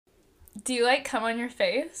Do you like cum on your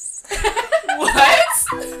face? What?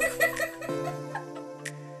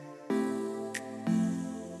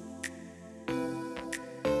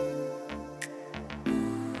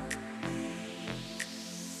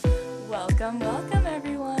 Welcome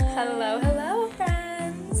everyone. Hello,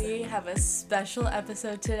 friends. We have a special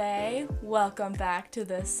episode today. Welcome back to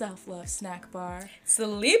the Self-Love Snack Bar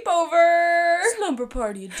Sleepover. Slumber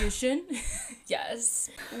Party Edition. Yes.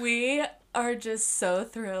 We are just so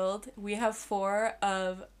thrilled. We have 4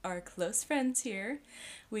 of our close friends here.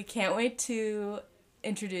 We can't wait to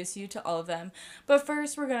introduce you to all of them. But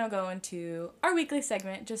first, we're going to go into our weekly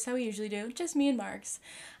segment, just how we usually do, just me and Marks.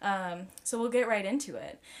 So we'll get right into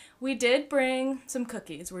it. We did bring some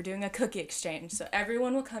cookies. We're doing a cookie exchange. So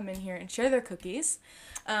everyone will come in here and share their cookies.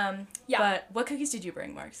 Yeah. But what cookies did you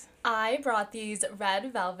bring, Marks? I brought these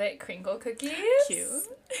red velvet crinkle cookies. Cute.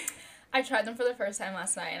 I tried them for the first time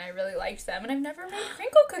last night and I really liked them. And I've never made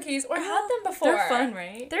crinkle cookies or had them before. They're fun,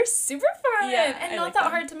 right? They're super fun. Yeah, and I not like that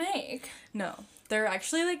them. hard to make. No. They're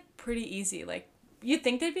actually, like, pretty easy. Like, you'd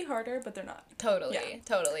think they'd be harder, but they're not. Totally. Yeah.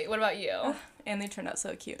 Totally. What about you? And they turned out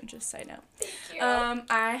so cute, just side note. Thank you.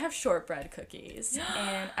 I have shortbread cookies,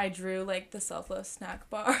 and I drew, like, the Self-Love Snack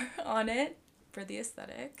Bar on it for the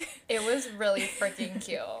aesthetic. It was really freaking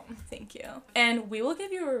cute. Thank you. And we will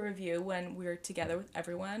give you a review when we're together with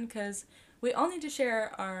everyone, because we all need to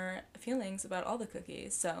share our feelings about all the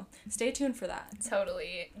cookies, so stay tuned for that.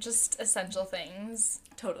 Totally. Just essential things.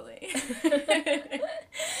 Totally.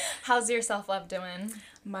 How's your self-love doing?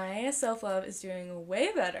 My self-love is doing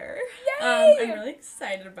way better. Yay! I'm really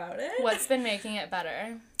excited about it. What's been making it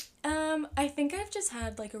better? I think I've just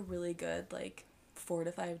had, like, a really good, like, 4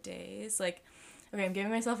 to 5 days. Like, okay, I'm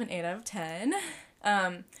giving myself an 8 out of 10.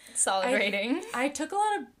 Solid rating. I took a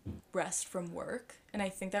lot of rest from work, and I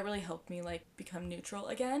think that really helped me, like, become neutral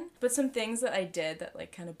again. But some things that I did that,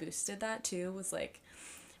 like, kind of boosted that, too, was, like,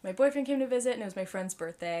 my boyfriend came to visit, and it was my friend's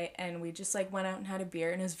birthday, and we just, like, went out and had a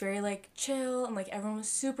beer, and it was very, like, chill, and, like, everyone was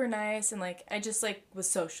super nice, and, like, I just, like, was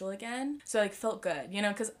social again. So, like, felt good, you know,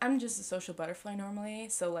 because I'm just a social butterfly normally,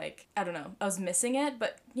 so, like, I don't know, I was missing it,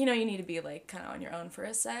 but, you know, you need to be, like, kind of on your own for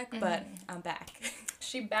a sec, but I'm back.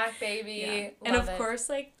 She back, baby. Yeah. Love And of it. course,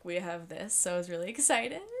 like, we have this, so I was really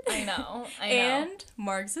excited. I know. And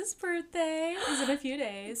Mark's birthday is in a few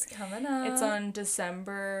days. It's coming up. It's on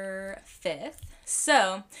December 5th.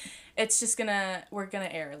 So, it's just we're gonna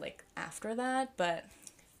air, like, after that, but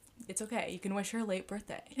it's okay. You can wish her a late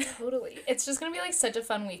birthday. Totally. It's just gonna be, like, such a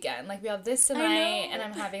fun weekend. Like, we have this know. tonight, and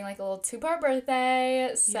I'm having, like, a little 2-part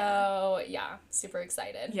birthday. So, yeah, super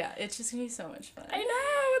excited. Yeah, it's just gonna be so much fun. I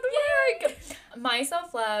know, the work. My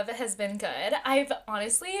self-love has been good. I've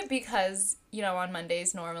honestly, because, you know, on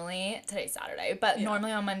Mondays normally, today's Saturday, but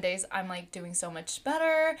normally on Mondays I'm, like, doing so much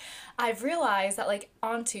better. I've realized that, like,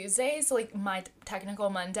 on Tuesday, so, like, my technical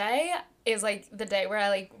Monday is, like, the day where I,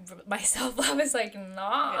 like, my self-love is, like,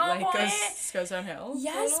 not on It, like, point. goes downhill.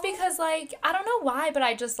 Yes, because, like, I don't know why, but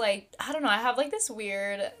I just, like, I don't know, I have, like, this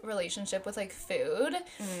weird relationship with, like, food.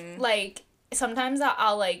 Like, sometimes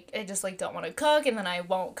I'll, like, I just, like, don't want to cook, and then I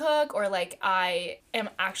won't cook, or, like, I am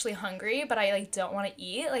actually hungry, but I, like, don't want to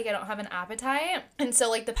eat, like, I don't have an appetite, and so,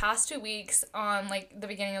 like, the past 2 weeks, on, like, the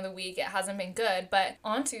beginning of the week, it hasn't been good, but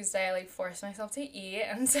on Tuesday, I, like, forced myself to eat,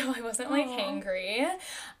 and so I wasn't, like, hangry.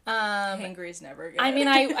 Hangry is never good. I mean,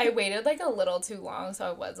 I waited, like, a little too long, so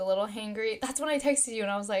I was a little hangry. That's when I texted you,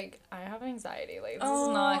 and I was like, I have anxiety, like, this is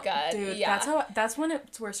not good. Dude, yeah. that's when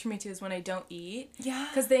it's worse for me, too, is when I don't eat. Yeah.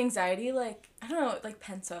 Because the anxiety, like, I don't know, it, like,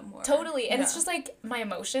 pents up more. Totally, and it's Yeah. just, like, my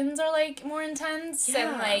emotions are, like, more intense, and,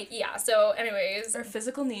 Yeah. like, yeah, so, anyways. Our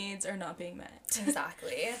physical needs are not being met.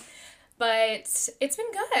 Exactly. But it's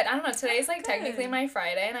been good. I don't know, today's, like, Good. technically my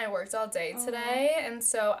Friday, and I worked all day today, and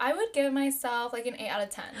so I would give myself, like, an 8 out of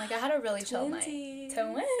 10. Like, I had a really chill night. Twinsies.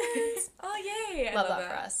 Twins. Oh, yay. I Love that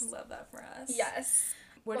for us. Love that for us. Yes.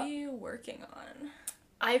 What are you working on?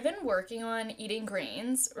 I've been working on eating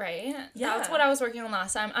greens, right? Yeah. That's what I was working on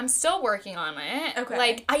last time. I'm still working on it. Okay.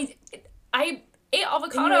 Like, I ate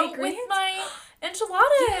avocado ate with greens? my enchiladas.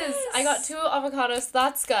 Yes. I got 2 avocados, so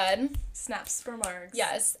that's good. Snaps for Marks.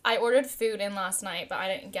 Yes. I ordered food in last night, but I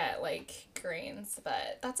didn't get, like, greens,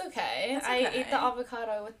 but that's okay. That's I okay. ate the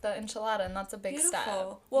avocado with the enchilada, and that's a big step.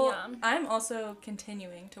 Beautiful. Well, yeah. I'm also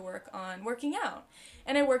continuing to work on working out.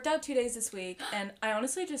 And I worked out 2 days this week, and I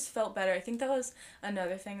honestly just felt better. I think that was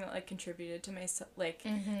another thing that, like, contributed to my,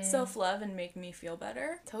 self-love and made me feel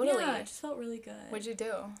better. Totally. Yeah, I just felt really good. What'd you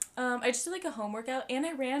do? I just did, like, a home workout, and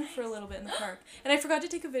I ran for a little bit in the park. And I forgot to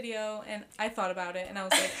take a video, and I thought about it, and I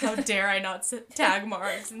was like, how dare I not tag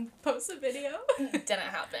Marks and post a video? Didn't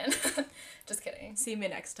happen. Just kidding. See me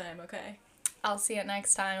next time, okay? I'll see it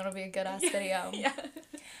next time. It'll be a good-ass video. Yeah.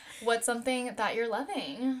 What's something that you're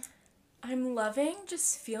loving? I'm loving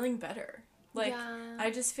just feeling better. Like, Yeah.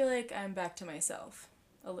 I just feel like I'm back to myself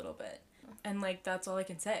a little bit. And, like, that's all I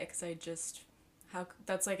can say, because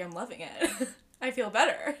that's like, I'm loving it. I feel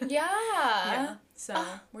better. Yeah. So,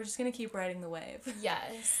 we're just gonna keep riding the wave.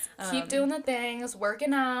 Yes. Keep doing the things,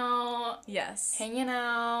 working out. Yes. Hanging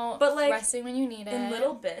out. But, like, resting when you need it. In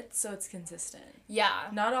little bits, so it's consistent. Yeah.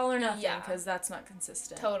 Not all or nothing, because that's not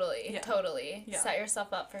consistent. Totally. Yeah. Totally. Yeah. Set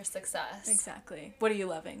yourself up for success. Exactly. What are you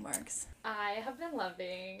loving, Marks? I have been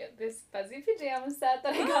loving this fuzzy pajama set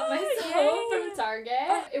that I got myself yay. from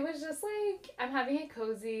Target. It was just like, we're having a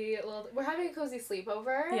cozy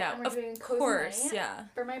sleepover. Yeah, and we're of doing a cozy course, night yeah.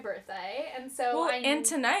 for my birthday. And so and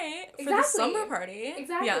tonight for the Exactly. slumber party.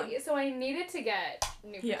 Exactly. Yeah. So I needed to get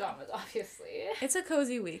new Yeah. pajamas, obviously. It's a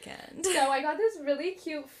cozy weekend. So I got this really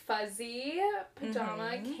cute fuzzy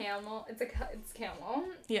pajama camel. It's camel.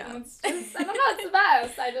 Yeah. And it's just, I don't know, it's the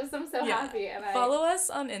best. I'm so happy. And Follow us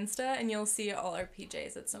on Insta and you'll see all our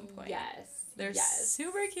PJs at some point. Yes. They're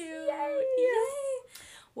super cute. Yay.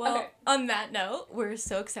 Well, Okay. on that note, we're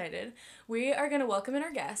so excited. We are going to welcome in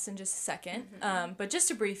our guests in just a second. But just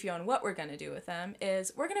to brief you on what we're going to do with them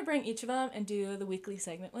is we're going to bring each of them and do the weekly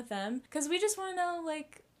segment with them. Because we just want to know,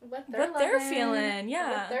 like, what they're feeling.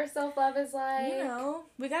 Yeah. What their self-love is like. You know,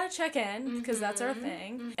 we got to check in because that's our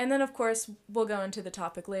thing. And then, of course, we'll go into the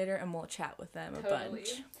topic later and we'll chat with them a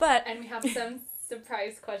bunch. But and we have some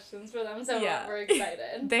surprise questions for them, so Yeah. we're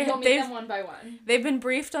excited. We'll meet them one by one. They've been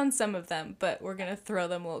briefed on some of them, but we're going to throw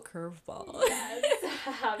them a little curveball. Yes.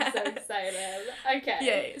 I'm so excited. Okay.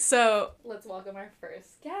 Yay. So, let's welcome our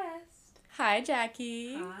first guest. hi,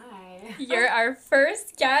 Jackie. Hi. You're our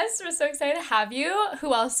first guest. We're so excited to have you.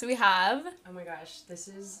 Who else do we have? Oh my gosh, this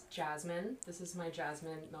is Jasmine. This is my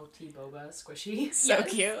Jasmine milk tea boba squishy. So Yes.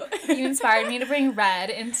 cute. You inspired me to bring red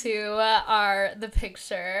into the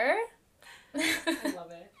picture. I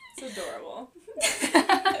love it. It's adorable.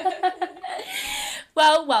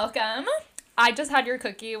 Well, welcome. I just had your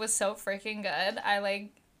cookie. It was so freaking good. I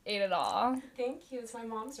ate it all. Thank you. It's my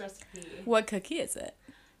mom's recipe. What cookie is it?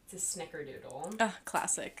 It's a snickerdoodle. Oh,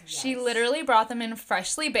 classic. She Yes. literally brought them in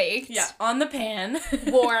freshly baked. Yeah, on the pan.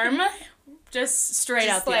 Warm. Just straight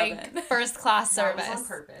out Just the like oven. first class That service. was on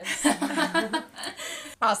purpose.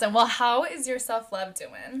 Awesome. Well, how is your self-love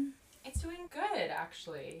doing? It's doing good,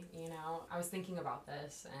 actually. You know, I was thinking about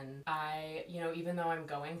this, and I, even though I'm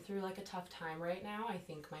going through, like, a tough time right now, I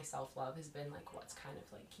think my self-love has been, like, what's kind of,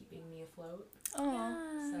 like, keeping me afloat.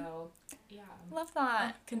 Oh, So, yeah. Love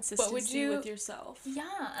that. consistency with yourself. Yeah.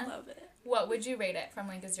 Love it. What would you rate it from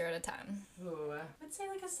like a 0 to 10? Ooh, I'd say,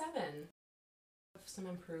 like, a 7. Some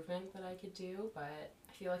improvement that I could do, but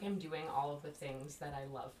I feel like I'm doing all of the things that I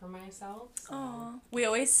love for myself. So. Aw. We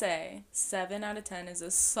always say 7 out of 10 is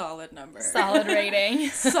a solid number. Solid rating.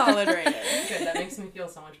 Solid rating. Good, that makes me feel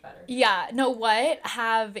so much better. Yeah. No, what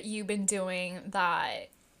have you been doing that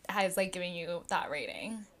has like giving you that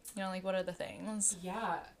rating? You know, like what are the things?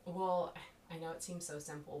 Yeah, well, I know it seems so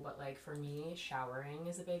simple, but like for me, showering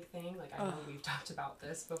is a big thing. Like I know we've talked about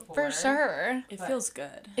this before. For sure. It feels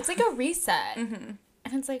good. It's like a reset. Mm-hmm.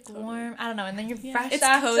 And it's like warm. I don't know. And then you're Yeah. fresh It's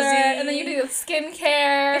after. cozy. And then you do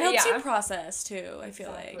skincare. It helps yeah. you process too, I feel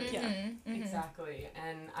like. Exactly. Yeah. Mm-hmm. Exactly.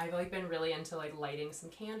 And I've like been really into like lighting some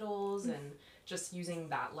candles and just using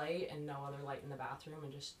that light and no other light in the bathroom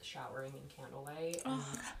and just showering in candlelight. And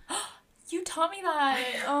You taught me that.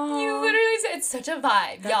 Oh. You literally said it's such a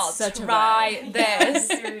vibe. That's Y'all such a try vibe. this.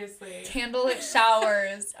 Seriously. Candlelit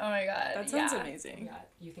showers. Oh my god. That sounds yeah. amazing. Yeah,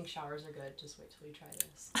 you think showers are good? Just wait till you try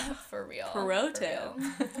this. For real. Pro For tip.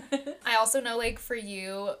 real. I also know like for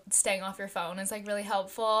you staying off your phone is like really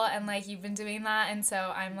helpful and like you've been doing that and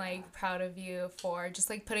so I'm like proud of you for just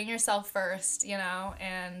like putting yourself first, you know,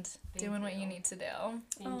 and doing what you need to do.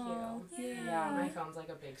 Thank Aw, you. yeah. My phone's like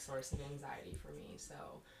a big source of anxiety for me, so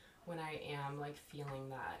when I am like feeling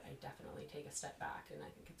that, I definitely take a step back and I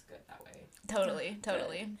think it's good that way.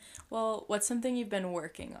 Totally. Well, what's something you've been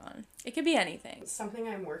working on? It could be anything. Something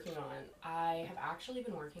I'm working on. I have actually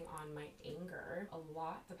been working on my anger a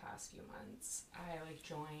lot the past few months. I like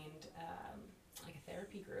joined like a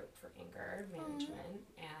therapy group for anger management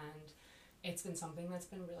and it's been something that's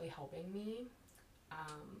been really helping me.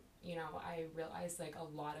 I realized like a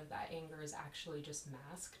lot of that anger is actually just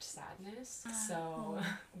masked sadness. So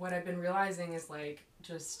what I've been realizing is like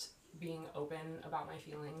just being open about my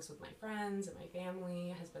feelings with my friends and my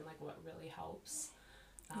family has been like what really helps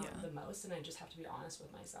the most, and I just have to be honest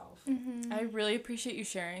with myself. I really appreciate you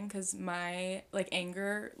sharing because my like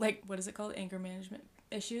anger, like what is it called? Anger management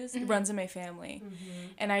issues. It runs in my family.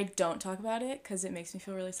 And I don't talk about it because it makes me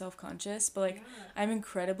feel really self-conscious. But, like, I'm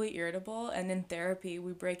incredibly irritable. And in therapy,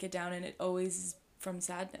 we break it down, and it always is from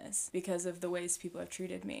sadness because of the ways people have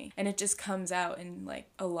treated me. And it just comes out in, like,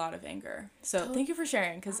 a lot of anger. So thank you for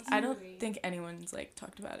sharing, because I don't think anyone's, like,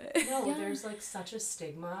 talked about it. No, there's, like, such a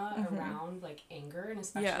stigma around, like, anger, and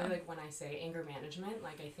especially, like, when I say anger management,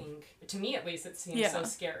 like, I think, to me at least, it seems so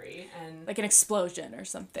scary. And like an explosion or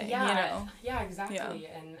something, you know? Yeah, exactly.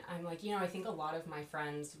 Yeah. And I'm like, you know, I think a lot of my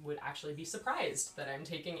friends would actually be surprised that I'm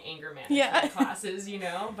taking anger management classes, you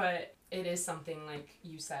know? But it is something, like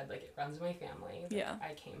you said, like, it runs in my family. Like,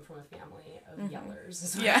 I came from a family of yellers,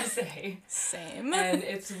 is what I say. Same. And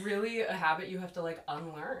it's really a habit you have to, like,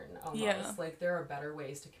 unlearn, almost. Yeah. Like, there are better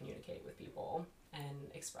ways to communicate with people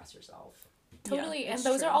and express yourself. Totally. And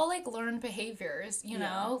those are all, like, learned behaviors, you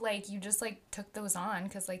know? Like, you just, like, took those on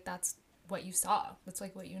because, like, that's what you saw. That's,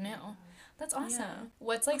 like, what you knew. That's awesome. Yeah.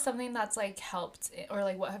 What's, like, something that's, like, helped, or,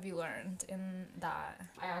 like, what have you learned in that?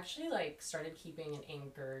 I actually, like, started keeping an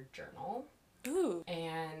anger journal. Ooh.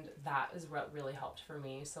 And that is what really helped for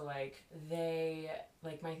me. So, like,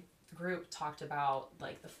 my group talked about,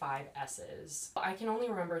 like, the 5 S's. I can only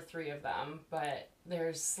remember 3 of them, but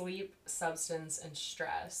there's sleep, substance, and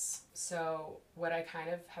stress. So what I kind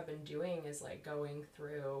of have been doing is, like, going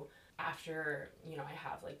through after, you know, I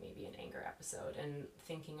have, like, maybe an anger episode and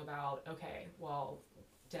thinking about, okay, well,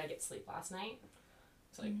 did I get sleep last night?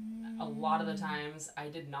 So, like, a lot of the times I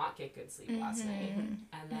did not get good sleep last night.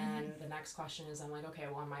 And then the next question is, I'm like, okay,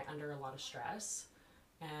 well, am I under a lot of stress?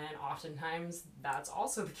 And oftentimes that's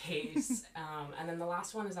also the case. And then the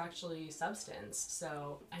last one is actually substance.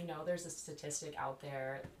 So I know there's a statistic out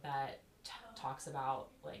there that talks about,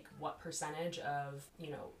 like, what percentage of, you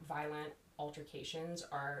know, violent altercations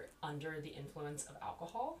are under the influence of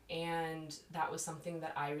alcohol. And that was something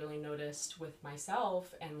that I really noticed with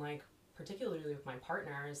myself, and, like, particularly with my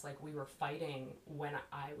partner, is, like, we were fighting when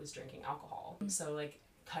I was drinking alcohol. So, like,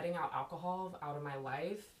 cutting out alcohol out of my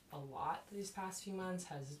life a lot these past few months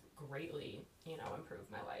has greatly, you know,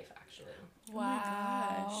 improved my life, actually. Wow.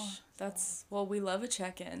 Oh my gosh. That's, well, we love a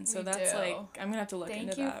check-in, so that's like, I'm gonna have to look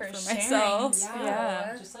into that for sharing. myself.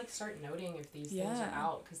 Yeah. Just, like, start noting if these things are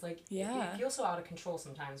out, because, like, it feels so out of control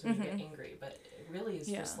sometimes when you get angry, but it really is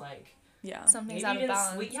just, like, something's out of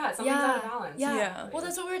balance. Something's out of balance. Yeah. Well,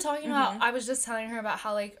 that's what we were talking about. I was just telling her about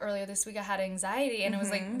how, like, earlier this week I had anxiety, and it was,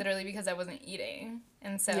 like, literally because I wasn't eating.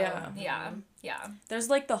 And so, yeah. There's,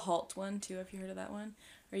 like, the HALT one, too. Have you heard of that one?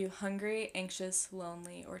 Are you hungry, anxious,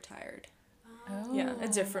 lonely, or tired? Oh. Yeah, a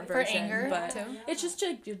different version. For anger, but too? it's just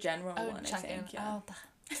a general one, I think. Yeah. Oh,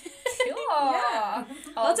 cool. Yeah.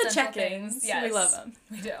 Lots of check-ins. Yes. We love them.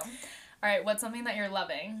 We do. All right, what's something that you're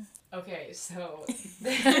loving? Okay, so...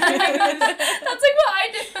 That's, like, what I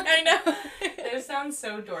do. I know. It sounds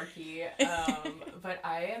so dorky, but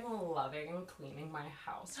I am loving cleaning my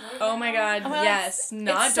house right Oh now. my god, yes.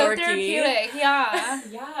 Not it's dorky. So therapeutic, yeah.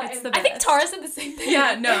 Yeah. It's the best. I think Tara said the same thing.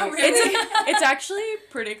 Yeah, no. Really? It's actually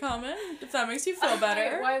pretty common, if that makes you feel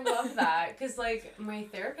better. I love that, because, like, my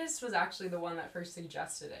therapist was actually the one that first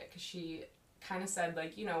suggested it, because she kind of said,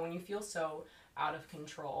 like, you know, when you feel so out of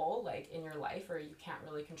control, like, in your life, or you can't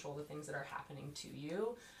really control the things that are happening to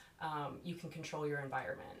you, you can control your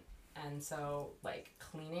environment. And so, like,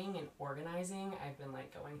 cleaning and organizing, I've been,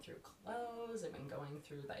 like, going through clothes, I've been going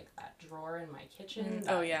through, like, that drawer in my kitchen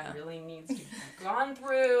that really needs to be gone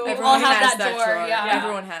through. Everyone has that drawer. Yeah.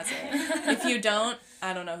 Everyone has it. If you don't,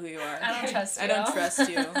 I don't know who you are. I don't trust you. I don't trust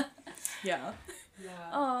you. Yeah.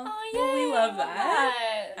 Oh, yeah. Well, we love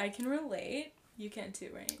that. I can relate. You can too,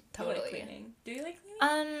 right? Totally. You like cleaning. Do you like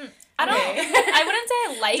cleaning? I don't. I wouldn't say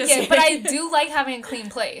I like it, but I do like having a clean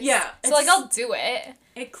place. Yeah. So, like, I'll do it.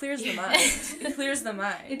 It clears the mind. It clears the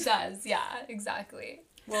mind. It does. Yeah. Exactly.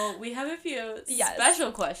 Well, we have a few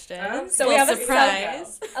special questions. So we have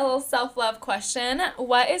surprise. A little self-love question.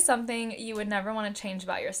 What is something you would never want to change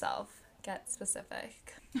about yourself? Get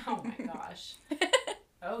specific. Oh my gosh.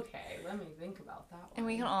 Okay, let me think about that one. And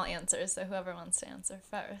we can all answer, so whoever wants to answer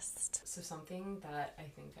first. So something that I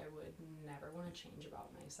think I would never want to change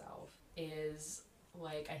about myself is,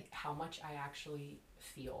 like, how much I actually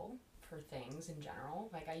feel for things in general.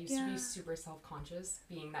 Like, I used to be super self-conscious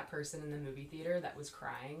being that person in the movie theater that was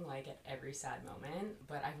crying, like, at every sad moment,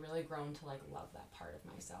 but I've really grown to, like, love that part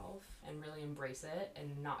of myself and really embrace it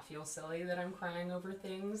and not feel silly that I'm crying over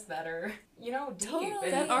things that are, you know, deep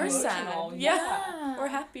and that are emotional. sad. Yeah. Or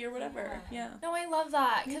happy or whatever. Yeah. No, I love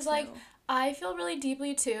that, because, like, I feel really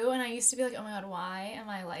deeply too, and I used to be like, oh my god, why am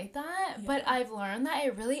I like that? Yeah. But I've learned that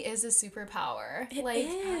it really is a superpower. It like,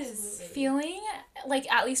 is. feeling, like,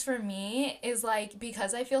 at least for me, is like,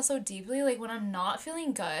 because I feel so deeply, like, when I'm not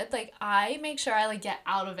feeling good, like, I make sure I, like, get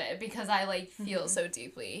out of it because I, like, feel so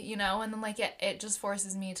deeply, you know? And then, like, it just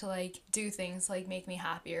forces me to, like, do things to, like, make me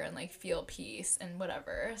happier and, like, feel peace and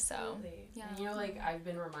whatever. So, Absolutely. yeah. And, you know, like, I've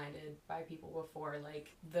been reminded by people before,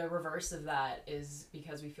 like, the reverse of that is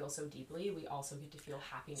because we feel so deeply, we also get to feel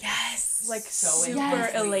happiness. Yes! Like, So super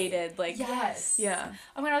intensely. elated. Like, Yes. yeah.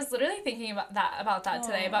 I mean, I was literally thinking about that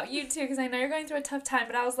today, about you too, because I know you're going through a tough time,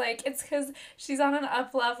 but I was like, it's because she's on an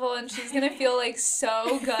up level and she's going to feel, like,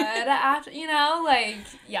 so good after, you know? Like,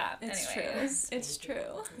 yeah. It's anyways. true. It's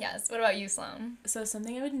true. Yes. What about you, Sloan? So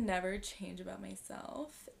something I would never change about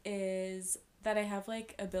myself is that I have,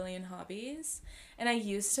 like, a billion hobbies. And I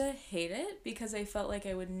used to hate it because I felt like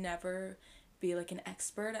I would never be, like, an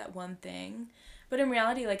expert at one thing. But in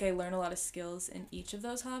reality, like, I learn a lot of skills in each of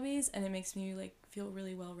those hobbies, and it makes me, like, feel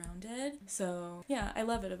really well-rounded. So, yeah, I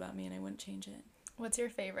love it about me, and I wouldn't change it. What's your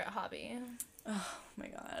favorite hobby? Oh, my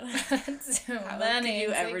God. Too How many could you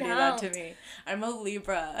to ever do count. that to me? I'm a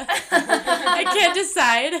Libra. I can't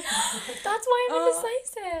decide. That's why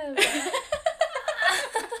I'm indecisive.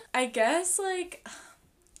 I guess, like,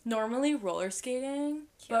 normally roller skating,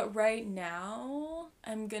 but right now,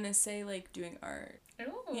 I'm gonna say, like, doing art.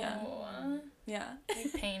 Ooh. Yeah. Yeah.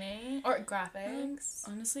 Like painting or graphics.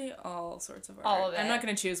 Honestly, all sorts of art. All of I'm it. not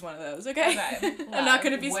gonna choose one of those, okay? Okay. I'm not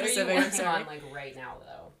gonna be What specific. are you I'm working sorry. on, like, right now,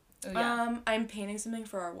 though? Ooh, yeah. I'm painting something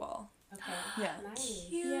for our wall. Okay. Yeah. Nice.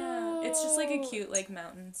 Cute. Yeah. It's just like a cute, like,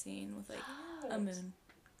 mountain scene with, like, a moon.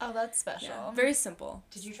 Oh, that's special. Yeah. Very simple.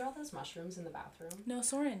 Did you draw those mushrooms in the bathroom? No,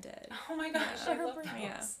 Soren did. Oh my gosh, Yeah. I love those.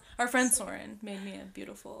 Yeah. Our friend Soren made me a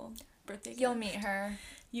beautiful birthday gift. You'll meet her.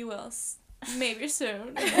 You will. Maybe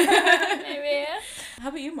soon. Maybe. How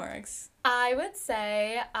about you, Marks? I would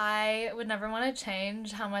say I would never want to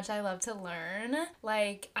change how much I love to learn.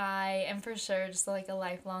 Like, I am for sure just, like, a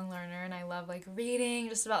lifelong learner, and I love, like, reading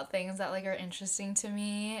just about things that, like, are interesting to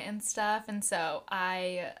me and stuff. And so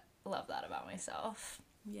I love that about myself.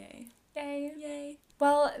 Yay. Yay. Yay.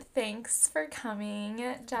 Well, thanks for coming,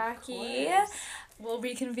 Jackie. We'll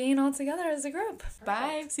reconvene all together as a group.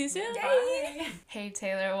 Bye. See you soon. Bye. Hey,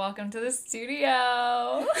 Taylor, welcome to the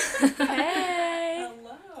studio. Hey.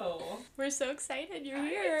 Hello. We're so excited you're I'm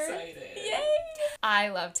here. excited. Yay. I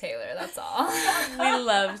love Taylor, that's all. We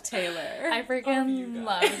love Taylor. I freaking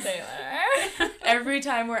love guys. Taylor. Every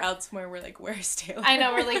time we're out somewhere, we're like, where's Taylor? I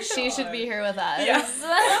know, we're like, she should be here with us. Yeah.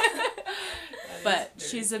 But Very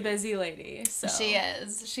she's a cute. busy lady, so. She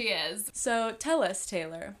is. So tell us,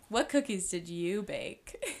 Taylor, what cookies did you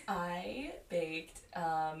bake? I baked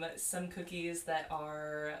some cookies that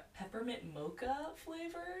are peppermint mocha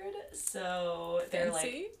flavored. So they're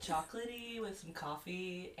Fancy. like chocolatey with some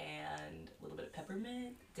coffee and a little bit of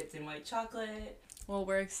peppermint dipped in white chocolate. Well,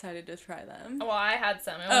 we're excited to try them. Well, I had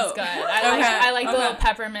some. It was Oh, good. okay, I like the okay. little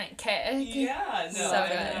peppermint kick. Yeah, no, So I'm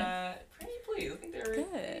good. pretty pleased. I think they're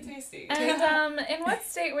Good. pretty tasty. And in what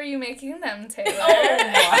state were you making them, Taylor?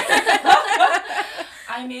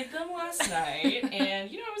 I made them last night, and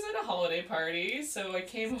I was at a holiday party, so I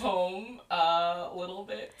came home a little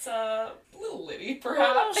bit, little litty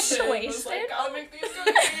perhaps. little and was like, wasted. gotta make these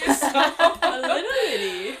cookies. A little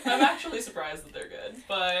bitty. I'm actually surprised that they're good,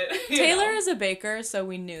 but Taylor is a baker, so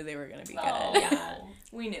we knew they were going to be good. Oh, Yeah.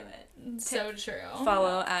 We knew it. So true.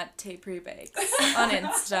 Follow at Tapery Bakes on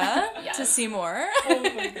Insta Yes. to see more. Oh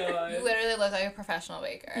my god. You literally look like a professional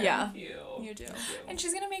baker. Yeah. Thank you. You do. Thank you. And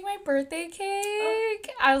she's gonna make my birthday cake.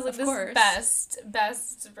 I was like, Of this course.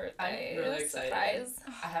 best birthday I'm really excited. surprise.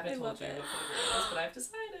 I haven't I told love you it. what flavor it is, but I've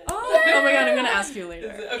decided. Oh my god, I'm going to ask you Is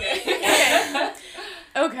later. it- okay.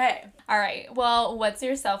 Okay. All right. Well, what's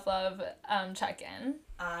your self-love check-in?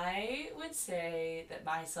 I would say that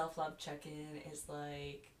my self-love check-in is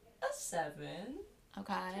like a 7.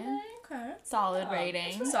 Okay. Okay. Solid Yeah,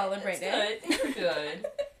 rating. Solid It's rating. good. It's good.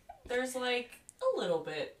 There's like a little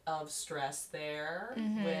bit of stress there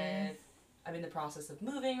with I'm in the process of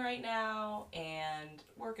moving right now and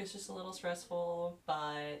work is just a little stressful,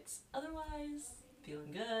 but otherwise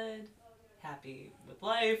feeling good, happy with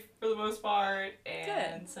life for the most part,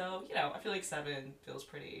 and Good. so I feel like 7 feels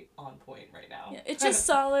pretty on point right now. Yeah, it's just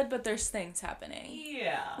solid, but there's things happening.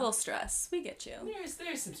 Yeah. A little stress. We get you.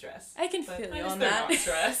 There's some stress. I can But feel I you just on they're that. not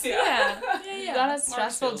stress. Yeah. Yeah. You got a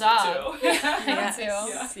stressful feels it job. too.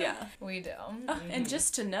 Yes. too. Yeah. We do. Oh, and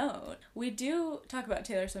just to note, we do talk about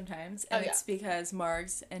Taylor sometimes, and Oh, yeah. it's because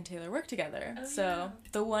Margs and Taylor work together. Oh, so yeah.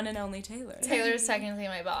 the one and only Taylor. Taylor's technically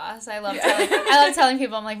my boss. I love Yeah. telling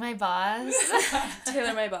people, I'm like, my boss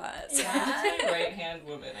Taylor, my boss. Yeah. She's my right-hand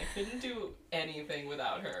woman. I couldn't do anything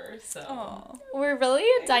without her, so. Aw. We're really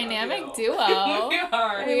a I dynamic love you. duo. We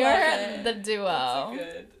are. We love are it. the duo.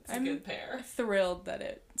 It's a good pair. Thrilled that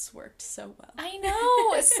it's worked so well. I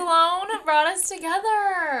know. Sloan brought us together.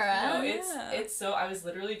 No, yeah. it's so, I was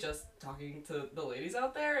literally just talking to the ladies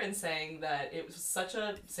out there and saying that it was such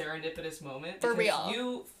a serendipitous moment. For because real.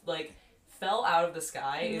 You, like, fell out of the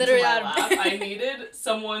sky Literally into out my of- lap. I needed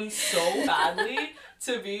someone so badly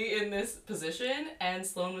to be in this position, and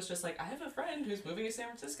Sloan was just like, I have a friend who's moving to San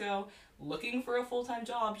Francisco looking for a full-time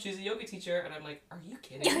job. She's a yoga teacher. And I'm like, are you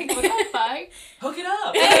kidding me? What the fuck? Hook it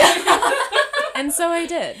up. And so I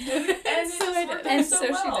did. And so I did. And so she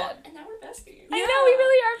did. And now we're besties. I know, we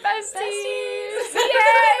really are besties.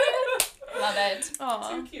 Yay! Love it. Aw.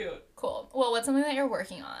 Too cute. Cool. Well, what's something that you're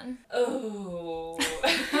working on? Oh.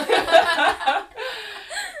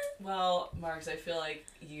 Well, Marks, I feel like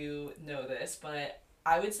you know this, but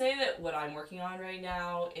I would say that what I'm working on right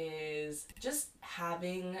now is just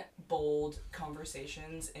having bold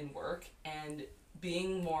conversations in work and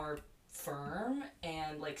being more firm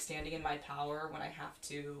and like standing in my power when I have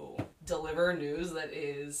to deliver news that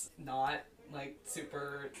is not like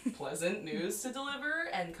super pleasant news to deliver,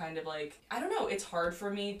 and kind of like, I don't know, it's hard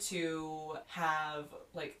for me to have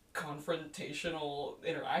like confrontational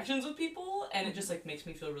interactions with people, and it just like makes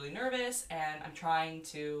me feel really nervous, and I'm trying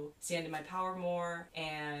to stand in my power more.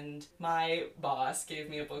 And my boss gave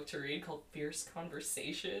me a book to read called Fierce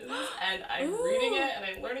Conversations, and I'm reading it and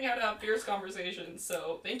I'm learning how to have fierce conversations,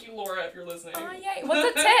 so thank you, Laura, if you're listening. Oh, yay.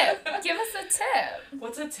 What's a tip? Give us a tip.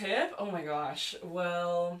 What's a tip? Oh my gosh.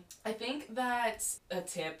 Well, I think that a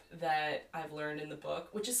tip that I've learned in the book,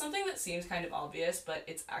 which is something that seems kind of obvious, but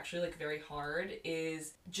it's actually like very hard,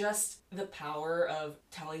 is just the power of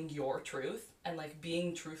telling your truth and like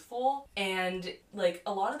being truthful. And like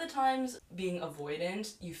a lot of the times being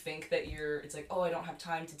avoidant, you think that it's like, oh, I don't have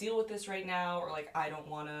time to deal with this right now, or like I don't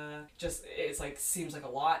want to, just, it's like seems like a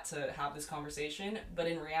lot to have this conversation, but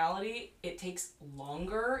in reality it takes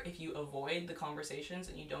longer if you avoid the conversations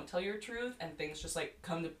and you don't tell your truth, and things just like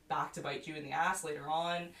come back to bite you in the ass later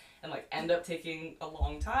on and like end up taking a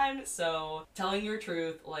long time. So telling your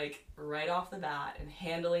truth like right off the bat and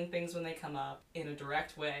handling things when they come up in a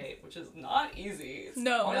direct way, which is not easy. It's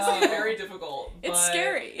No. honestly very difficult. It's but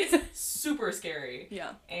scary. super scary.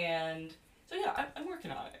 Yeah. And so yeah, I'm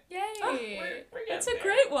working on it. Yay. We're getting It's a there.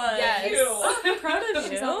 great one. Yes. Thank you. I'm proud of you.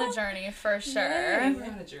 She's on the journey for sure. Yay. We're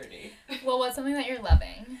on a journey. Well, what's something that you're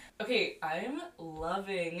loving? Okay, I'm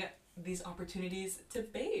loving these opportunities to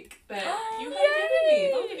bake that Oh, you have yay! given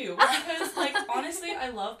me, both of you. Because, like, honestly, I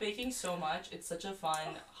love baking so much. It's such a fun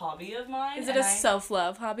hobby of mine. Is it and a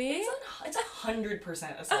self-love hobby? It's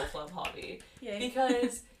 100% a self-love hobby. Yay.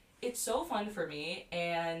 Because it's so fun for me,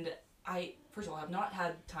 and I, first of all, have not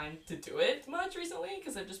had time to do it much recently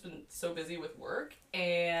because I've just been so busy with work.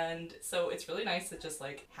 And so it's really nice to just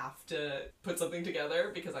like have to put something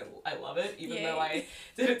together because I love it, even Yay. though I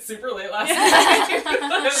did it super late last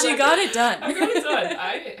night. She got it done. I got it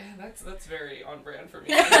done. That's very on brand for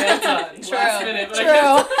me. I got it done. True. Last minute, but True. I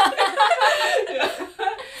got it done.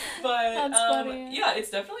 Yeah. But That's funny. yeah,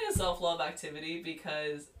 it's definitely a self-love activity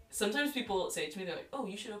because sometimes people say to me, they're like, oh,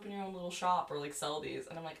 you should open your own little shop or like sell these.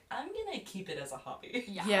 And I'm like, I'm gonna keep it as a hobby.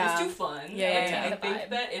 Yeah. It's too fun. Yeah, And yeah, I yeah. think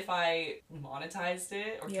that if I monetized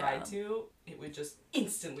it or Yeah. tried to, it would just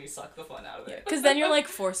instantly suck the fun out of it. Because then you're like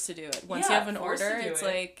forced to do it. Once you Yeah, have an forced to order, do it's it.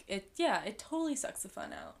 like, it totally sucks the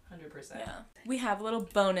fun out. 100%. Yeah. We have a little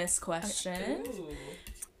bonus question. Ooh.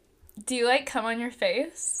 Do you like cum on your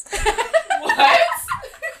face? What?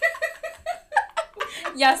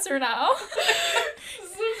 Yes or no?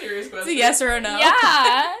 This is a serious question. It's a yes or a no.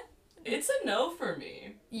 Yeah. It's a no for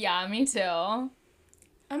me. Yeah, me too.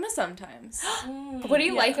 I'm a sometimes. What do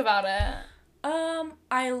you Yeah. like about it?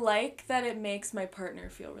 I like that it makes my partner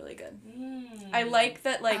feel really good. Mm. I like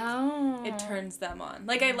that, like, Oh. it turns them on.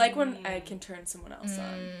 Like, I like when I can turn someone else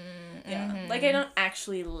on. Yeah. Like, I don't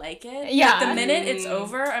actually like it. Yeah. Like, the minute it's Mm.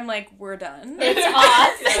 over, I'm like, we're done. It's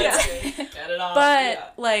off. Yeah. Get it off. But, yeah.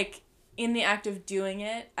 like, in the act of doing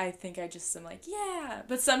it, I think I just am like, yeah.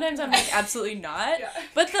 But sometimes I'm like, absolutely not. Yeah.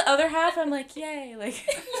 But the other half, I'm like, yay. Like,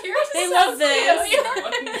 You're they so love this. sweet.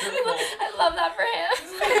 Wonderful. I love that for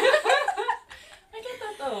him. I get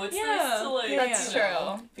that though. It's Yeah. nice to like. That's you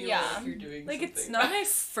know, true. Feel Yeah. like you're doing Like, something. it's not my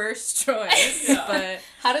first choice, Yeah. but,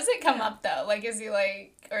 How does it come up though? Like, is he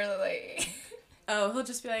like, or like? oh, he'll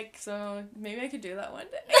just be like, so maybe I could do that one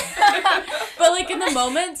day. But, like, in the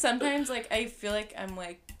moment, sometimes, like, I feel like I'm,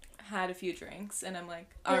 like, had a few drinks, and I'm like,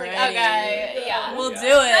 You're alrighty, like, okay, yeah. we'll do it.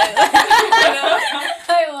 You know?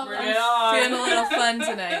 I love Bring that. it on. Feeling a little fun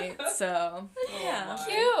tonight, so yeah. my.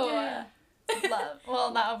 Cute. Yeah. Love.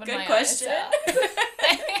 Well, that opened Good my question. eyes.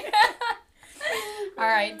 All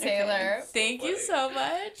right, Taylor. Okay. Thank you so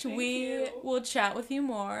much. We you. will chat with you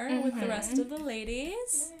more with the rest of the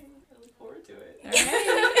ladies. Yay, I look forward to it.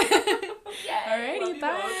 Alrighty. Yay. Love Alrighty, you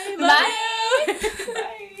bye. both. Love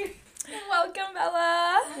Bye. Welcome,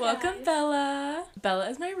 Bella. you. Welcome, Bella. Bella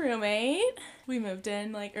is my roommate. We moved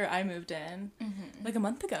in, I moved in like a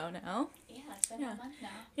month ago now. Yeah, it's been Yeah. a month now.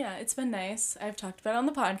 Yeah, it's been nice. I've talked about it on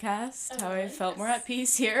the podcast how I really? felt more at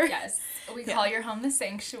peace here. Yes, we Yeah. call your home the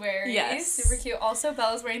sanctuary. Yes. Super cute. Also,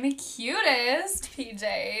 Bella's wearing the cutest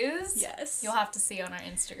PJs. Yes. You'll have to see on our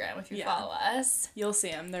Instagram if you Yeah. follow us. You'll see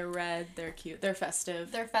them. They're red. They're cute. They're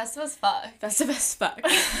festive. They're festive as fuck. Festive as fuck.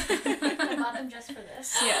 I bought them just for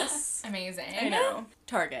this. Yes. Amazing. I know.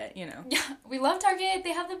 Target, you know. Yeah, we love Target.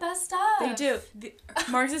 They have the best stuff. They do.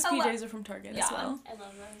 Marx's I love- PJs are from Target as Yeah. well. I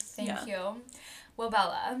love those. Thank Yeah. you. Well,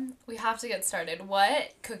 Bella, we have to get started.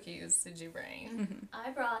 What cookies did you bring?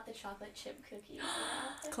 I brought the chocolate chip cookies.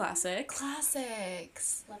 Classic.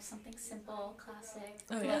 Classics. Love something simple, classic.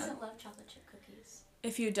 Oh, Who yeah. doesn't love chocolate chip cookies?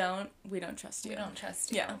 If you don't, we don't trust you. We don't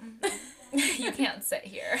trust you. Yeah. You can't sit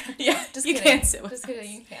here. Yeah. Just you kidding. can't sit with Just us.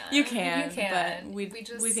 kidding. You can. You can. You can. But we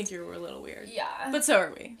just think you're a little weird. Yeah. But so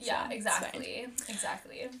are we. yeah. so it's fine. Exactly.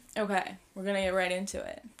 Exactly. Okay. We're gonna get right into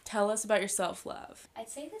it. Tell us about your self-love. I'd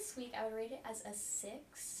say this week I would rate it as a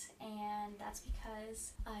 6, and that's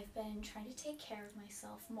because I've been trying to take care of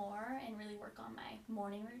myself more and really work on my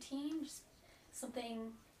morning routine, just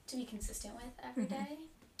something to be consistent with every day.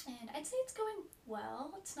 And I'd say it's going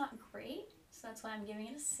well. It's not great, so that's why I'm giving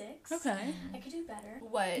it a 6. Okay. I could do better.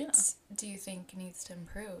 What Yeah. do you think needs to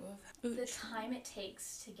improve? The time it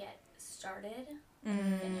takes to get started,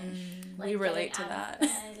 Mm, finish. we relate to getting out that. of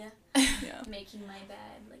bed, Yeah. making my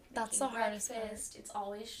bed, like That's making the hardest part. breakfast. It's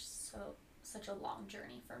always such a long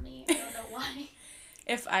journey for me. I don't know why.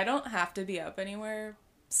 If I don't have to be up anywhere,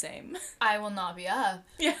 same. I will not be up.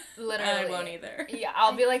 Yeah. Literally. I won't either. Yeah,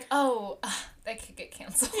 I'll be like, oh, that could get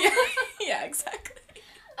canceled. Yeah, exactly.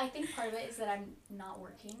 I think part of it is that I'm not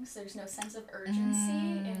working, so there's no sense of urgency.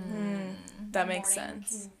 And That makes morning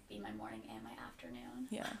sense. Can be my morning and my afternoon.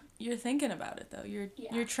 Yeah. You're thinking about it though. You're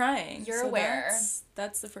Yeah. trying. You're So aware.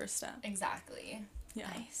 That's the first step. Exactly. Yeah.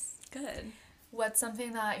 Nice. Good. What's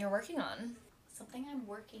something that you're working on? Something I'm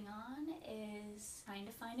working on is trying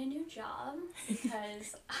to find a new job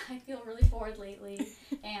because I feel really bored lately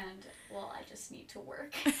and, well, I just need to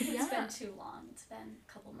work. Yeah. It's been too long. It's been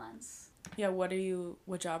a couple months. Yeah, what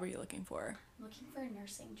job are you looking for? I'm looking for a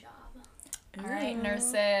nursing job. All right, Ooh.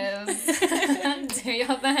 nurses. Do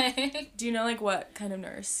your thing. Do you know like what kind of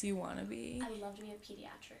nurse you want to be? I would love to be a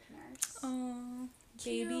pediatric nurse. Oh,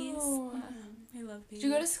 babies. Cute. I love babies. Did you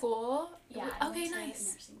go to school? Yeah, I Okay, went to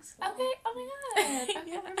nice. nursing school. Okay, oh my god.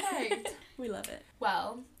 Okay, Yeah. perfect. We love it.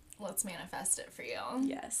 Well, let's manifest it for you.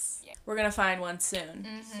 Yes. Yeah. We're gonna find one soon.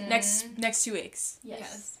 Mhm. Next 2 weeks.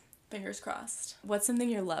 Yes. Fingers crossed. What's something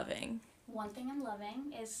you're loving? One thing I'm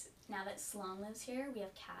loving is now that Sloan lives here, we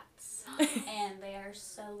have cats. And they are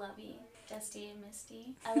so lovey. Dusty and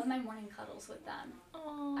Misty. I love my morning cuddles with them.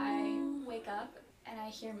 I wake up and I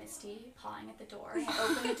hear Misty pawing at the door. And I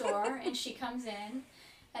open the door and she comes in.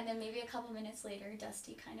 And then maybe a couple minutes later,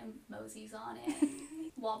 Dusty kind of moseys on it,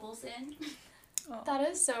 wobbles in. That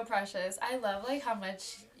is so precious. I love like how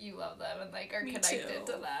much you love them and like are Me connected too.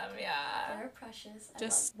 to them. Yeah. They're precious.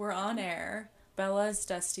 Just we're on air. Bella's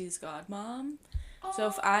Dusty's godmom. Aw. So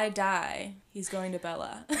if I die, he's going to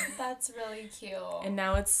Bella. That's really cute. And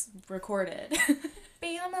now it's recorded.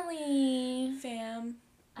 family. Fam.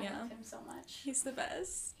 I Yeah. love him so much. He's the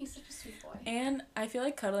best. He's such a sweet boy. And I feel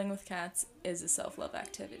like cuddling with cats is a self-love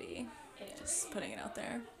activity. It is. Just putting it out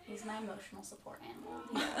there. He's my emotional support animal.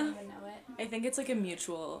 Yeah. I don't even know it. I think it's like a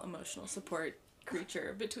mutual emotional support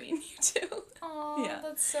creature between you two. Aw, Yeah.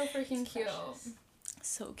 that's so freaking cute. Precious.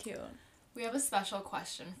 So cute. We have a special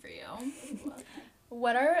question for you. Ooh, okay.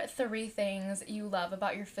 What are 3 things you love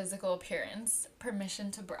about your physical appearance? Permission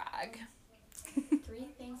to brag. 3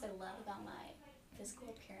 things I love about my physical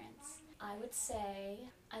appearance. I would say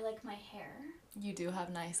I like my hair. You do have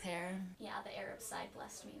nice hair. Yeah, the Arab side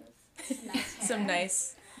blessed me with some nice hair. Some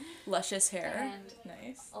nice, luscious hair. And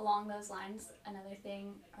Nice. along those lines, another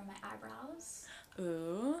thing are my eyebrows.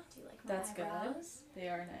 Ooh, Do you like my That's good. eyebrows? they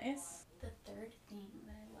are nice. The third thing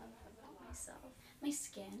that I love about myself, my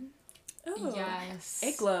skin. Ooh. Yes.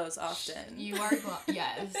 It glows often. You are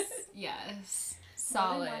yes. Yes. More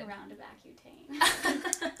than Solid. one round of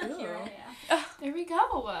Accutane. Ooh. Here I am. There we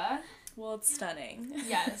go. Well, it's stunning.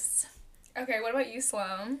 Yes. Okay, what about you,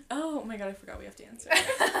 Sloan? Oh my god, I forgot we have to answer.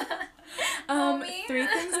 Mommy. 3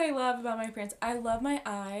 things I love about my parents. I love my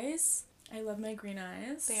eyes. I love my green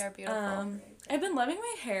eyes. They are beautiful. I've been loving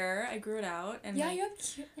my hair. I grew it out. And Yeah, like, you have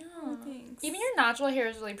cute. oh, thanks. Even your natural hair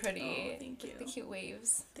is really pretty. Oh, thank you. The cute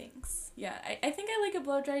waves. Thanks. Yeah, I think I like it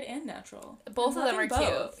blow dried and natural. Both of them are loving both.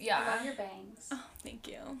 cute. I love Yeah. your bangs. Oh, thank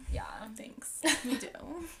you. Yeah. Thanks. Me too.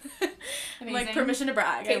 Amazing. Like, permission to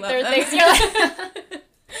brag. I Okay, love third them. things you're like.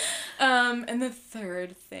 And the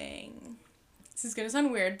third thing. This is gonna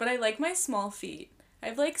sound weird, but I like my small feet. I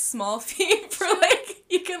have like small feet for like,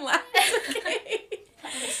 you can laugh. It's okay.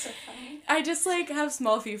 That was so funny. I just like have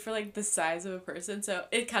small feet for like the size of a person, so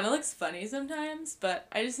it kind of looks funny sometimes, but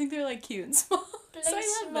I just think they're like cute and small. So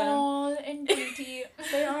I love them. Small and pretty.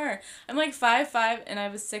 They are. I'm like 5'5" and I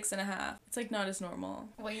have a 6.5. It's like not as normal.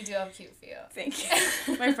 Well, you do have cute feet. Thank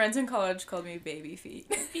you. My friends in college called me baby feet.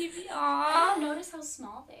 Baby, I don't notice how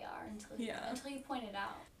small they are until you point it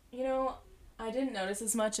out. You know, I didn't notice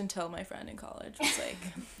as much until my friend in college was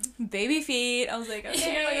like, baby feet. I was like,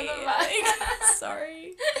 okay, like,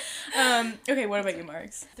 sorry. Okay, what about you,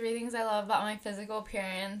 Marks? 3 things I love about my physical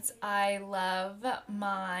appearance. I love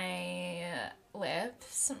my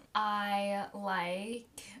lips. I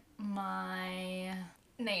like my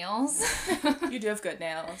nails. You do have good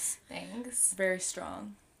nails. Thanks. Very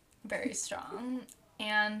strong. Very strong.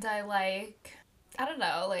 And I like, I don't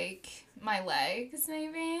know, like my legs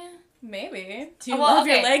maybe. Maybe. Do you Well, love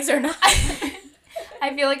your okay. legs or not?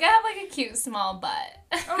 I feel like I have like a cute small butt.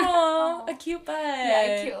 Oh, a cute butt. Yeah,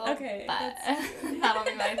 a cute little okay, butt. that's cute. That'll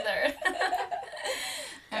be my third.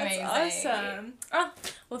 That's Amazing. awesome. Oh,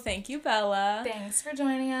 well, thank you, Bella. Thanks for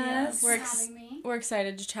joining us. We're Thanks for having me. We're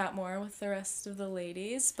excited to chat more with the rest of the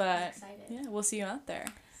ladies, but Excited. yeah, we'll see you out there.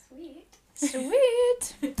 Sweet.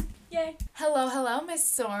 Sweet. Yay. Hello, Miss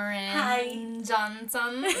Soren. Hi.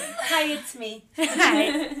 Johnson. Hi, it's me.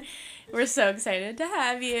 Hi. We're so excited to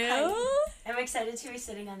have you. Hi. I'm excited to be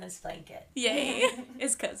sitting on this blanket. Yay.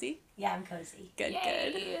 It's cozy. Yeah, I'm cozy. Good,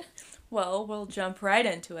 Yay. good. Well, we'll jump right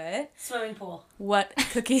into it. Swimming pool. What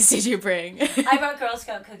cookies did you bring? I brought Girl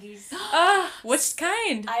Scout cookies. Ah, which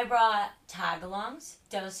kind? I brought tag-alongs,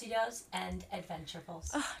 do-si-dos, and adventurables.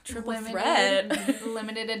 Ah, triple threat.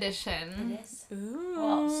 Limited edition. It is. Ooh.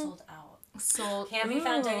 Well, sold out. Sold. Can't be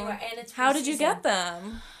found Ooh. anywhere, and it's How did you preseason. get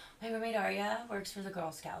them? My roommate Aria works for the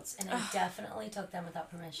Girl Scouts, and I definitely took them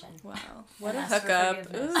without permission. Wow. What And a asked for hookup.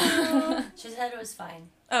 forgiveness. Ooh. She said it was fine,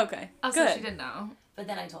 Okay. Oh, Good. so she didn't know. but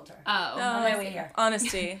then I told her. Oh. Oh. On my way here.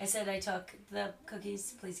 Honesty. I said I took the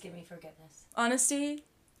cookies, please give me forgiveness. Honesty.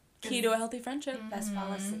 Key to a healthy friendship. Best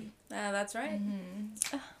policy. That's right.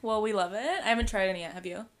 Well, we love it. I haven't tried any yet. Have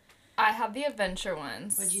you? I had the adventure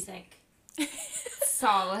ones. What'd you think?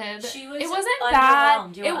 Solid. She was it wasn't bad.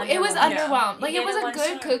 underwhelmed. You were It was underwhelmed. Yeah. underwhelmed. You Like, gave it was it a one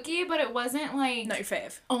good star. cookie, but it wasn't like, Not your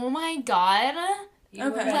fave. oh my god. You were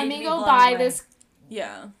Okay. ready Let to me be go blown buy away. this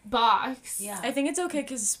Yeah. box. Yeah. I think it's okay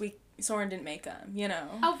because Soren didn't make them, you know?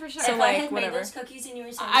 Oh, for sure. So, if like, I had whatever. made those cookies and you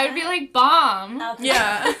were saying I would be that, like, bomb. okay.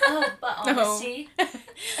 Yeah. Oh, but No. honesty.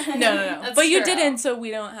 No. That's But you true. didn't, so we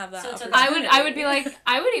don't have that So it's okay. opportunity. I would be like,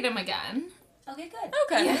 I would eat them again. Okay, good.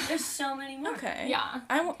 Okay. Yeah, there's so many more. Okay. Yeah.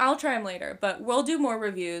 I'll try them later, but we'll do more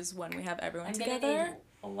reviews when we have everyone I'm together. gonna need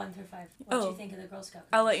a 1 through 5. What do Oh. you think of the Girl Scout cookies?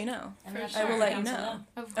 I'll let you know. I'm For not sure. I will sure. let you Council know.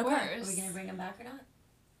 though. Of Okay. course. Are we gonna bring them back or not?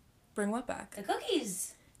 Bring what back? The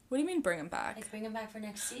cookies. What do you mean bring them back? Like bring them back for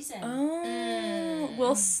next season. Oh,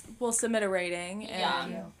 we'll submit a rating and Yeah.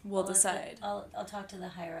 Thank you. we'll I'll let decide. I'll talk to the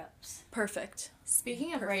higher ups. Perfect.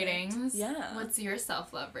 Speaking of Perfect. ratings, Yeah. what's your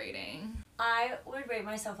self-love rating? I would rate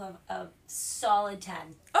myself a solid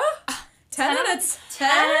 10. Oh, 10 out of 10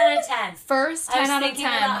 out of 10. First I 10 was out of thinking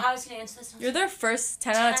 10. about how I was gonna answer this. You're their first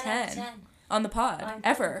 10 out of 10 on the pod, I'm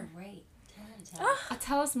ever. Great. 10 out of 10.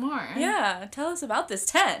 Tell us more. Yeah, tell us about this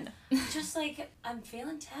 10. Just like I'm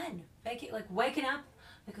feeling 10. Waking up,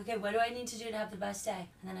 like, okay, what do I need to do to have the best day?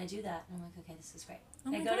 And then I do that, and I'm like, okay, this is great. Oh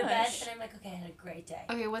I my go to bed, gosh. and I'm like, okay, I had a great day.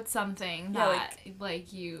 Okay, what's something Yeah, that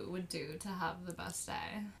like you would do to have the best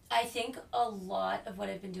day? I think a lot of what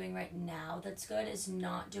I've been doing right now that's good is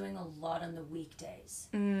not doing a lot on the weekdays.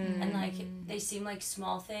 And like they seem like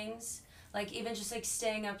small things. Like even just like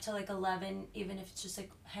staying up till like 11, even if it's just like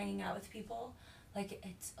hanging out with people, like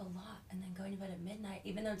it's a lot. And then going to bed at midnight,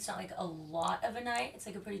 even though it's not like a lot of a night, it's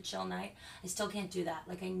like a pretty chill night. I still can't do that.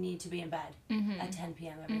 Like I need to be in bed at 10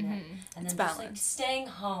 p.m. every night. And then It's just like balance. staying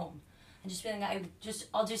home and just feeling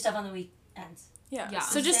I'll do stuff on the ends. Yeah. Yeah.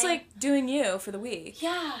 So just like doing you for the week.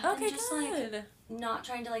 Yeah. Okay, and just good. like not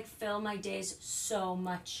trying to like fill my days so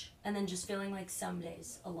much and then just feeling like some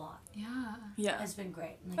days a lot Yeah. has been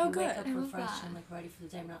great. Like Oh, you wake good. up I love refreshed that. and like ready for the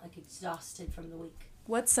day. I'm not like exhausted from the week.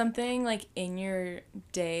 What's something like in your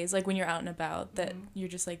days, like when you're out and about, that you're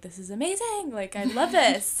just like, this is amazing. Like, I love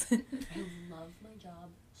this. I love my job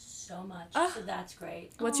so much. So that's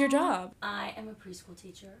great. What's your job? I am a preschool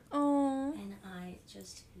teacher. Oh. And I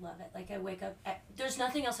just love it. Like I wake up there's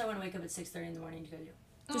nothing else I want to wake up at 6:30 in the morning to go do.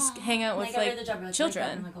 Just hang out with Like every like other job, like, children.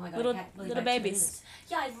 wake up, I'm like, oh my God, little I can't believe little I have to do babies. this.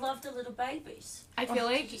 Yeah, I love the little babies. I feel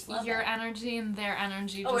I like just love your it. energy and their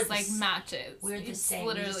energy Oh, just we're like the s- matches. we're the It's same.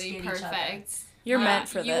 We just literally get each other. perfect. You're Yeah, meant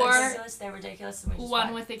for you this. are- Ridiculous, they're ridiculous. And we just One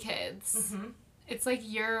vibe. with the kids. Mm-hmm. It's like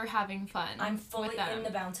you're having fun. I'm fully with them. in the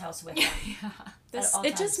bounce house with them. Yeah. This, at all it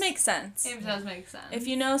just times. makes sense. It does make sense. If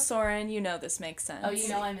you know Soren, you know this makes sense. Oh, you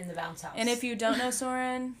know I'm in the bounce house. And if you don't know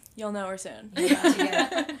Soren, you'll know her soon. You're about to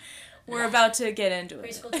get We're about to get into it.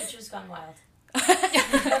 preschool teachers gone wild.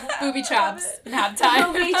 Booby traps nap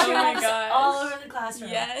time. Booby Oh my traps gosh. all over the classroom.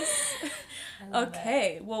 Yes. I love it.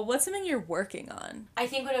 Okay. Well, what's something you're working on? I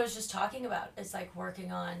think what I was just talking about is like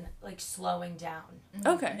working on like slowing down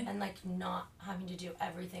Okay. and like not having to do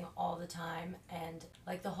everything all the time, and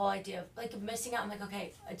like the whole idea of like missing out. I'm like,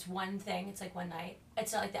 okay, it's one thing, it's like one night.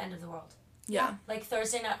 It's not like the end of the world. Yeah. Like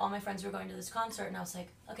Thursday night, all my friends were going to this concert, and I was like,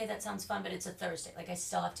 okay, that sounds fun, but it's a Thursday. Like I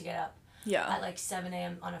still have to get up Yeah. at like 7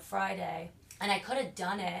 a.m. on a Friday, and I could have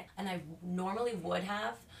done it, and I normally would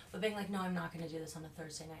have, but being like, no, I'm not going to do this on a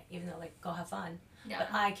Thursday night, even though like go have fun. Yeah. But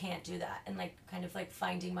I can't do that, and like kind of like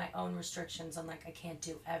finding my own restrictions on like I can't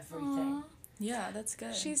do everything. Aw. Yeah, that's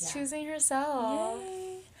good. She's Yeah. choosing herself.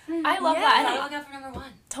 Yay. I love Yeah. that. I And will go for number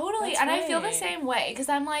one. totally. That's And I feel the right. same way because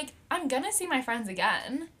I'm like, I'm going to see my friends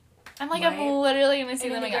again. I'm like, Right. I'm literally going to see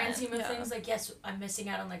And in them the again. grand scheme of Yeah. things, like yes, I'm missing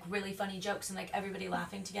out on like really funny jokes and like everybody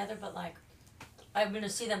laughing together, but like I'm gonna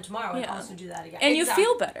see them tomorrow and Yeah. also do that again. And you Exactly.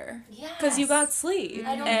 feel better because you got sleep.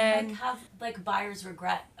 I don't and like have like buyer's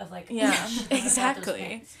regret of like Yeah, "Oh, shit, I bought those exactly.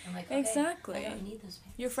 pants." I'm like, okay, Exactly. I don't need those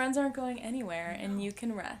pants. your friends aren't going anywhere and you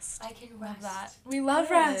can rest. I can Love rest. that. We love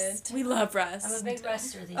Good. rest. We love rest. I'm a big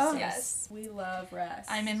rester these Oh, days. Yes. We love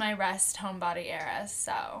rest. I'm in my rest homebody era,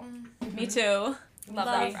 so Me too. love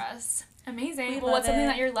that rest. Amazing. We Well, what's love something it.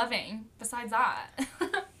 that you're loving besides that?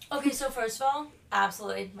 Okay, so first of all,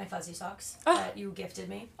 absolutely my fuzzy socks Oh. that you gifted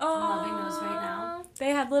me. Oh. I'm loving those right now. They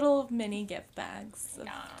had little mini gift bags of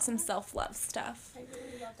Yeah. some self-love stuff. I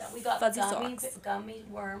really love that. We got Fuzzy gummy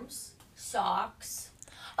worms, socks.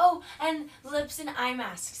 Oh, and lips and eye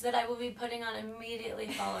masks that I will be putting on immediately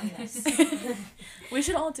following this. We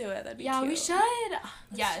should all do it. That'd be Yeah, cute. we should. Let's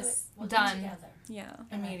Yes. do it. We'll do it Done. together. Yeah.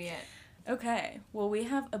 Immediate. Okay. Well, we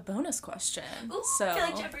have a bonus question. Ooh, so I feel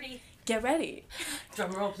like Jeopardy. get ready.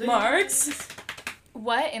 Drum roll, please. Marks.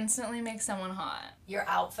 What instantly makes someone hot? Your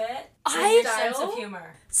outfit. I- Your sense of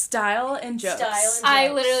humor. Style and jokes. Style and I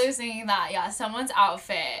jokes. literally was thinking that. Yeah, someone's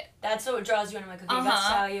outfit. That's what draws you in. I'm like, okay, you got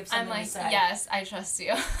style, you have I'm something like, to say. yes, I trust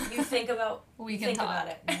you. You think about We can think talk. about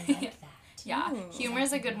it. And I like that. Yeah, Ooh. humor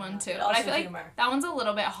is a good one too. But But I also feel like humor. that one's a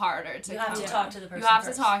little bit harder to You have to come talk with. to the person You have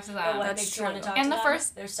first. to talk to Or them. what That's makes you want to true. talk And to the them,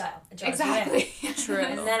 first- their style. It draws you Exactly. in. True.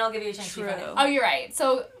 And then I'll give you a chance to be True. funny. Oh, you're right.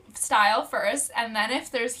 So style first, and then if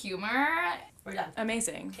there's humor, We're done.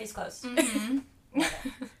 Amazing. Case closed. mhm, Love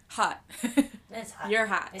it. Hot. It's hot. You're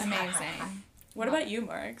hot. It's hot, hot, hot. amazing. What about you,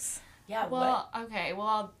 Marks? Yeah, what? Well, okay.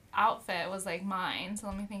 Well, outfit was like mine, so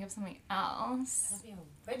let me think of something else. That'd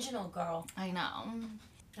be original, girl. I know.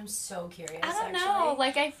 I'm so curious. I don't actually. know.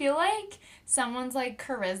 Like, I feel like someone's like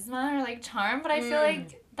charisma or like charm, but I feel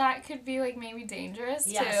like that could be like maybe dangerous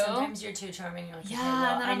Yeah, too. sometimes you're too charming. You're like, okay, Yeah,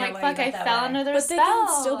 well, and then I I'm know like, why fuck, you I got that fell way. under their But spell. they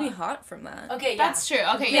can still be hot from that. Okay, yeah. That's true.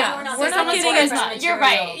 Okay, Yeah, yeah. We're not, we're saying not someone's getting charisma into- You're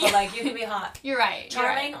material, right. But like, you can be hot. You're right.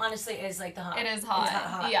 Charming, honestly, is like the hot. It is It's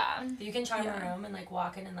hot. Yeah. You can charm Yeah. a room and like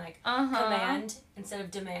walk in and like Uh-huh. command instead of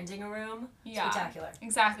demanding a room. Yeah. Spectacular.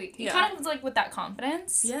 Exactly. You Yeah. kind of like with that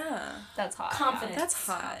confidence. Yeah. That's hot. Confidence. That's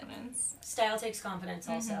hot. Confidence. Style takes confidence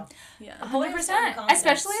also. Yeah. 100%. confidence.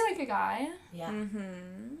 Especially like a guy. Yeah.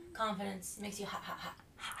 Mm-hmm. Confidence makes you hot, hot,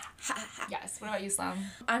 hot. Yes. What about you, Slam?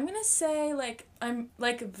 I'm gonna say like I'm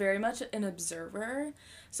like very much an observer,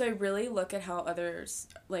 so I really look at how others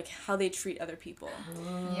like how they treat other people.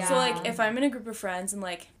 Yeah. So like if I'm in a group of friends and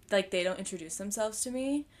like they don't introduce themselves to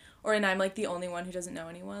me, or and I'm like the only one who doesn't know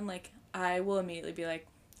anyone, like I will immediately be like,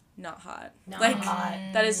 not hot. Not like hot.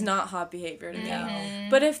 that is not hot behavior to me. No.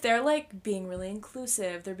 But if they're like being really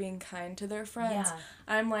inclusive, they're being kind to their friends, Yeah.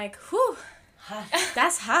 I'm like, whew, Hot.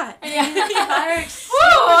 that's hot. Hot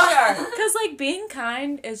extinguisher. Because like being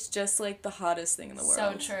kind is just like the hottest thing in the world.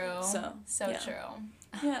 So true. So So yeah. true.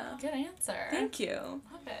 Yeah. Good answer. Thank you.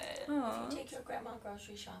 Love it. Aw. Take your grandma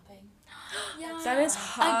grocery shopping. Yeah. That is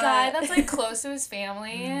hot. A guy that's like close to his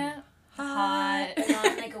family. Hot. But not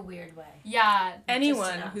in like a weird way. Yeah.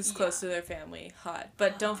 Anyone enough. who's close to their family, hot.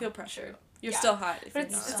 But don't feel pressured. You're Yeah. still hot if But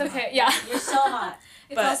you're it's not. okay. Yeah. You're so hot.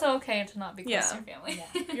 It's But- also okay to not be close Yeah. to your family.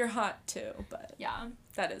 Yeah. You're hot too, but Yeah.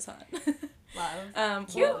 that is hot. Love.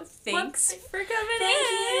 Well, thanks for coming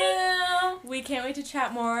in. We can't wait to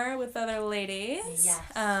chat more with other ladies.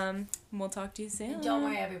 Yes. We'll talk to you soon. And don't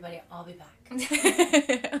worry, everybody. I'll be back.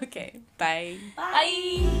 Okay, bye.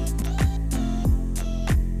 Bye.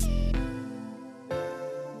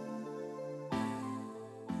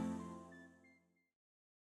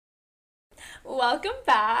 Welcome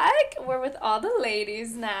back. We're with all the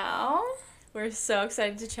ladies now. We're so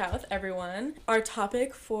excited to chat with everyone. Our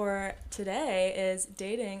topic for today is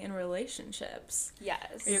dating and relationships.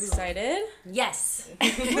 Yes. Are you excited? Yes.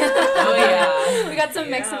 Oh yeah. We got some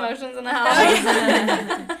mixed emotions in the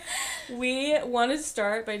house. We wanted to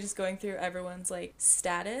start by just going through everyone's like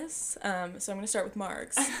status. So I'm gonna start with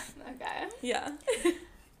Mark's. Okay. Yeah.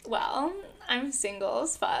 Well, I'm single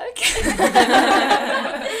as fuck.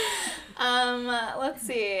 Let's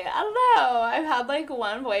see. I don't know. I've had like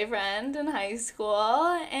one boyfriend in high school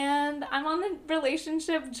and I'm on the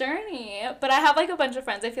relationship journey. But I have like a bunch of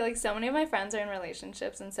friends. I feel like so many of my friends are in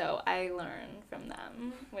relationships and so I learn from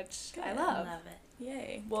them, which I Good. love. Love it.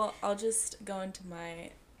 Yay. Well, I'll just go into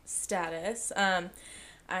my status. I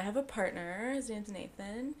have a partner. His name's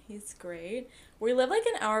Nathan. He's great. We live like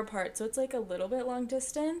an hour apart, so it's like a little bit long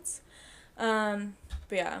distance.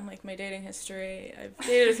 But yeah, I'm like my dating history. I've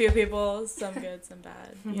dated a few people, some good, some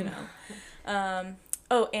bad, you know.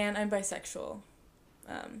 Oh, and I'm bisexual.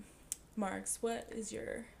 Marks, what is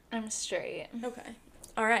your... I'm straight. Okay.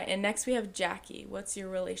 All right, and next we have Jackie. What's your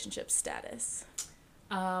relationship status?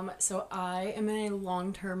 So I am in a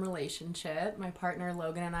long-term relationship. My partner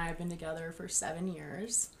Logan and I have been together for 7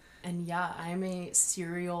 years. And yeah, I'm a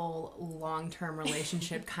serial long-term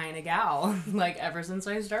relationship kind of gal. Like ever since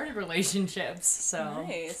I started relationships. So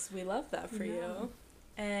Nice. We love that for you.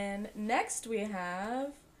 And next we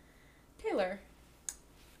have Taylor.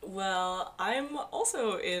 Well, I'm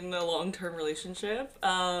also in a long-term relationship.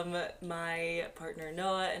 My partner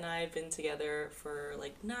Noah and I have been together for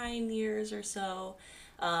like 9 years or so.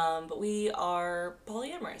 But we are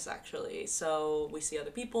polyamorous actually. So we see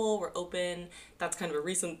other people, we're open. That's kind of a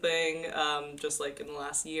recent thing, just like in the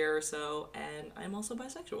last year or so. And I'm also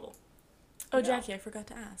bisexual. Oh, Yeah. Jackie, I forgot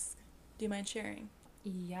to ask. Do you mind sharing?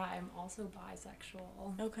 yeah, I'm also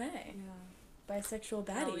bisexual. Okay. Yeah. Bisexual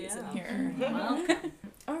Hell baddies in yeah. here. Welcome.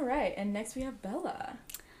 All right, and next we have Bella.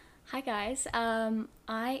 Hi guys. I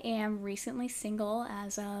am recently single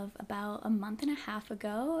as of about a month and a half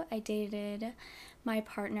ago. I dated my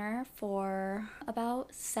partner for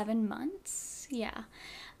about 7 months. Yeah.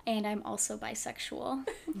 And I'm also bisexual.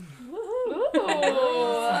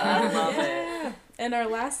 I love it. Yeah. And our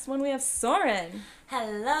last one we have Soren.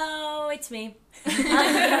 Hello, it's me.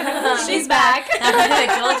 She's back. I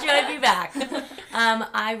told you I'd be back.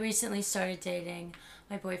 I recently started dating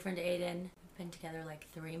my boyfriend Aiden. We've been together like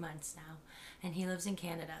 3 months now, and he lives in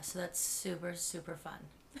Canada, so that's super, super fun.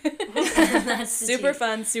 That's the Super tea.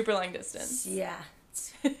 fun, super long distance. Yeah.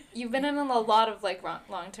 You've been in a lot of like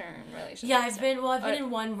long-term relationships. Yeah, I've been Or- in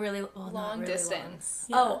one really not long really distance.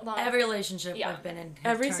 Long. Oh, Long- every relationship Yeah. I've been in.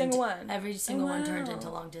 have Every turned- single one. Every single one turned wow. into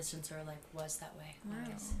long distance or like was that way. I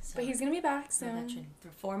guess. So, But he's gonna be back I'm a soon. veteran. For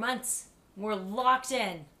 4 months. We're locked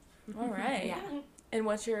in. All right. Yeah. And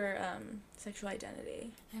what's your sexual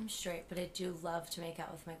identity? I'm straight, but I do love to make out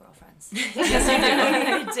with my girlfriends. Yes,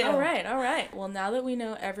 I do. All right, all right. Well, now that we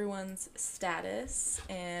know everyone's status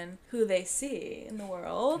and who they see in the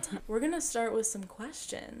world, we're going to start with some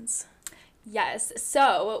questions. Yes.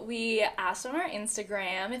 So we asked on our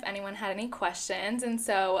Instagram if anyone had any questions. And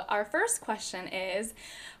so our first question is,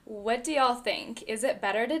 what do y'all think? Is it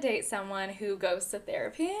better to date someone who goes to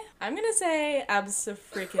therapy? I'm going to say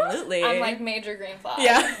abso-freaking-lutely. I'm like major green flag.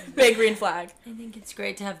 Yeah, big green flag. I think it's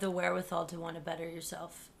great to have the wherewithal to want to better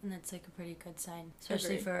yourself. And that's like a pretty good sign.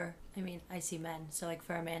 Especially Agreed. for, I mean, I see men. So like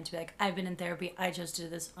for a man to be like, I've been in therapy, I chose to do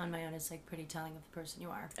this on my own is like pretty telling of the person you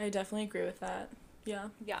are. I definitely agree with that. Yeah.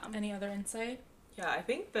 Yeah. Any other insight? Yeah, I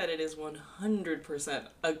think that it is 100%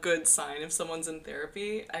 a good sign if someone's in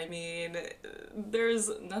therapy. I mean,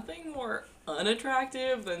 there's nothing more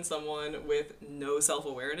unattractive than someone with no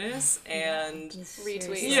self-awareness, and Retweet.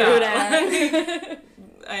 Seriously. Yeah.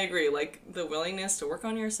 I agree. Like, the willingness to work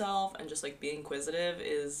on yourself and just, like, be inquisitive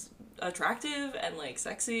is attractive and like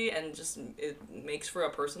sexy, and just it makes for a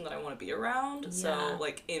person that I want to be around. Yeah. So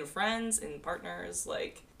like in friends, in partners,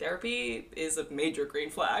 like therapy is a major green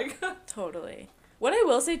flag. Totally. What I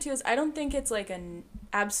will say too is I don't think it's like an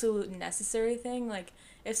absolute necessary thing. Like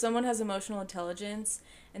if someone has emotional intelligence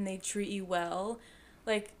and they treat you well,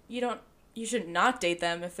 like you should not date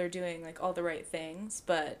them if they're doing like all the right things,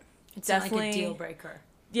 but It's definitely not like a deal breaker.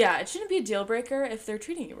 Yeah, it shouldn't be a deal breaker if they're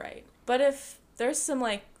treating you right. But if there's some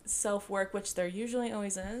like self-work, which there usually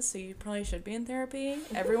always is, so you probably should be in therapy.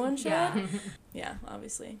 Everyone should. Yeah,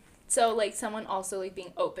 obviously. So, like, someone also, like,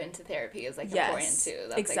 being open to therapy is, like, important, too.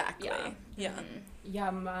 That's, exactly. Like, Yeah.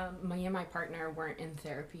 Yeah, me and my partner weren't in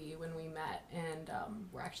therapy when we met, and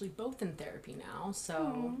we're actually both in therapy now.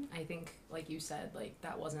 So I think, like you said, like,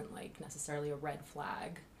 that wasn't, like, necessarily a red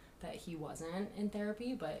flag that he wasn't in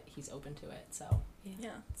therapy, but he's open to it, so.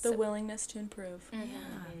 Yeah. The willingness to improve.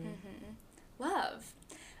 Love.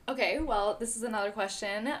 Okay, well, this is another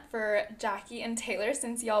question for Jackie and Taylor,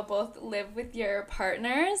 since y'all both live with your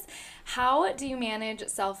partners. How do you manage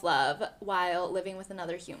self-love while living with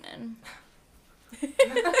another human?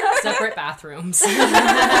 Separate bathrooms. Oh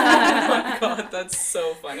my god, that's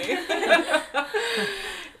so funny.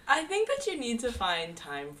 I think that you need to find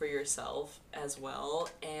time for yourself as well,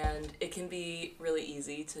 and it can be really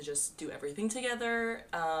easy to just do everything together.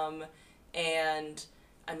 And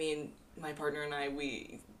I mean, my partner and I,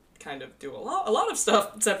 we kind of do a lot of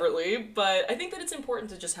stuff separately, but I think that it's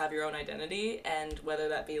important to just have your own identity, and whether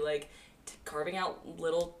that be like carving out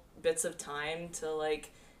little bits of time to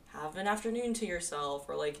like have an afternoon to yourself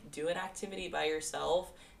or like do an activity by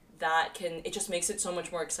yourself, it just makes it so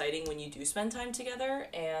much more exciting when you do spend time together,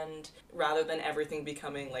 and rather than everything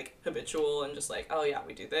becoming like habitual and just like, oh yeah,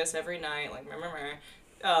 we do this every night, like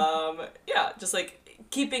yeah, just like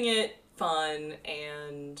keeping it fun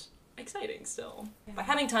and exciting still by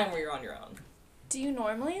having time where you're on your own. Do you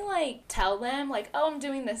normally, like, tell them, like, oh, I'm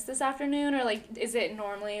doing this afternoon, or, like, is it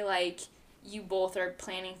normally, like, you both are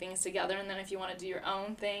planning things together, and then if you want to do your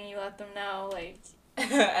own thing, you let them know, like...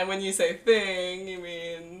 And when you say thing, you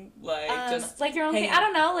mean, like, just... Like, your own thing. I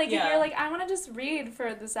don't know, like, if you're like, I want to just read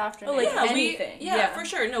for this afternoon. Oh, like, yeah, anything. Yeah, for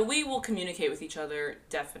sure. No, we will communicate with each other,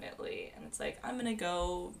 definitely. And it's like, I'm gonna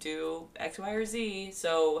go do X, Y, or Z,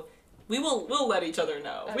 so... We'll let each other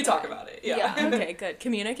know. Okay. We talk about it. Yeah. Okay, good.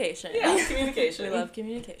 Communication. Yeah, communication. We love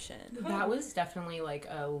communication. That was definitely like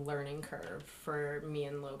a learning curve for me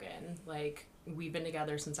and Logan. Like, we've been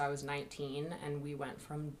together since I was 19, and we went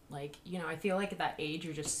from, like, you know, I feel like at that age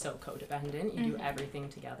you're just so codependent. You do everything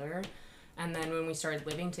together. And then when we started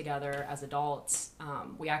living together as adults,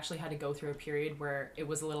 we actually had to go through a period where it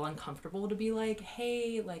was a little uncomfortable to be like,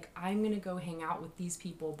 hey, like, I'm gonna go hang out with these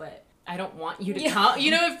people, but I don't want you to come. You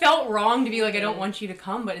know, it felt wrong to be like, I don't want you to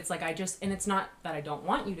come, but it's like, and it's not that I don't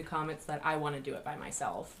want you to come, it's that I want to do it by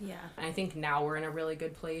myself. Yeah. And I think now we're in a really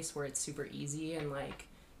good place where it's super easy, and like,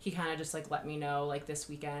 he kind of just like let me know, like this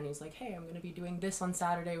weekend, he's like, hey, I'm going to be doing this on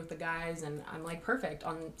Saturday with the guys, and I'm like, perfect.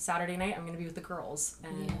 On Saturday night, I'm going to be with the girls.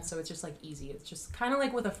 And so it's just like easy. It's just kind of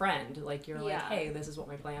like with a friend, like you're like, hey, this is what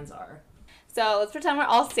my plans are. So let's pretend we're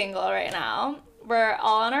all single right now. We're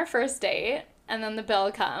all on our first date, and then the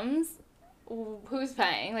bill comes. Who's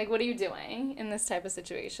paying? Like, what are you doing in this type of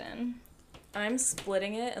situation? I'm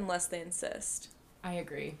splitting it unless they insist. I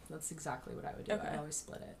agree. That's exactly what I would do. Okay. I always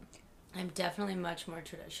split it. I'm definitely much more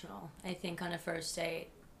traditional. I think on a first date,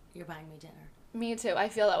 you're buying me dinner. Me too. I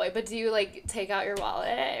feel that way. But do you, like, take out your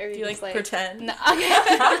wallet? Or do you, like, pretend? No. Okay.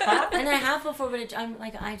 And I have before, but I'm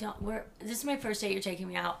like, this is my first date, you're taking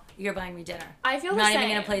me out, you're buying me dinner. I feel I'm the not same. even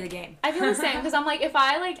going to play the game. I feel the same, because I'm like, if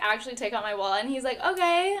I, like, actually take out my wallet and he's like,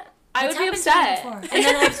 okay, I would be happened to me upset. before? And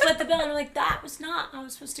then I split the bill, and I'm like, that was not how I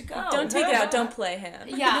was supposed to go. Don't take it out. Don't play him.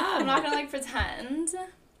 Yeah, I'm not going to, like, pretend.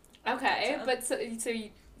 Okay, but so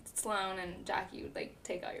you, Sloan and Jackie would, like,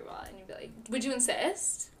 take out your wallet and you'd be like, would you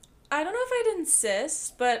insist? I don't know if I'd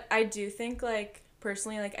insist, but I do think, like,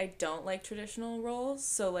 personally, like, I don't like traditional roles,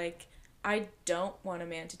 so, like, I don't want a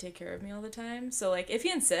man to take care of me all the time, so, like, if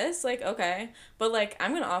he insists, like, okay, but, like,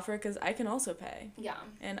 I'm gonna offer because I can also pay. Yeah.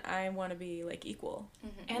 And I want to be, like, equal.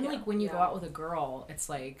 Mm-hmm. And, like, when you go out with a girl, it's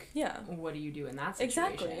like, what do you do in that situation?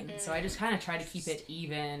 Exactly. Mm-hmm. So I just kind of try to keep it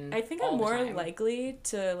even. I think I'm more likely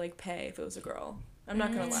to, like, pay if it was a girl. I'm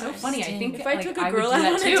not gonna lie. So funny. I think if I took a I girl would do out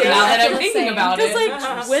that on a too. date, Now that I I'm feel thinking same. about it,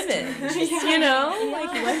 because like women, you know,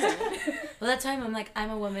 like women. Well, that time I'm like, I'm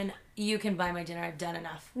a woman. You can buy my dinner. I've done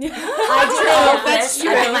enough. Yeah. I do That's this.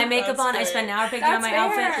 true. I put my makeup That's on. great. I spend an hour picking out my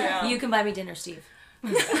outfit. Yeah. You can buy me dinner, Steve.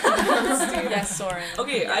 Yes, Soren.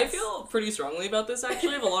 Okay, yes. I feel pretty strongly about this actually.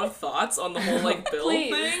 I have a lot of thoughts on the whole like bill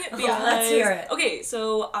Please. thing. Yeah, let's hear it. Okay,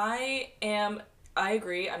 so I am I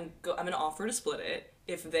agree. I'm gonna offer to split it.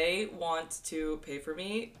 If they want to pay for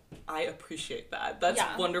me, I appreciate that. That's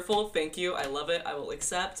wonderful. Thank you. I love it. I will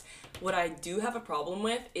accept. What I do have a problem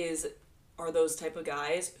with are those type of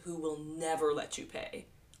guys who will never let you pay.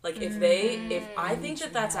 Like, if I think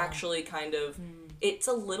that's actually kind of, it's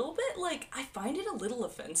a little bit, like, I find it a little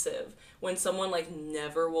offensive when someone, like,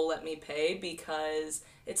 never will let me pay, because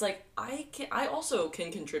it's like, I also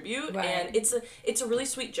can contribute, and it's a really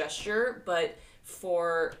sweet gesture, but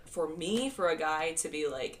for me, for a guy to be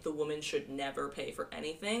like, the woman should never pay for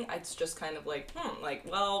anything, it's just kind of like,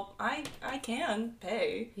 well, I can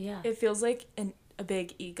pay. Yeah. It feels like a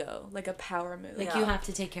big ego, like a power move. Like, you have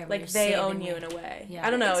to take care of like, they own you in a way. Yeah.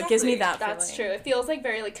 I don't know, Exactly. it gives me that That's feeling. true. It feels like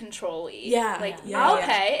very like control-y. Yeah. Like, Yeah. I'll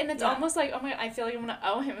pay, and it's Yeah. almost like, oh my god, I feel like I'm gonna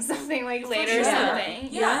owe him something like later or sure. something.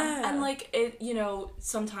 Yeah. And like, it,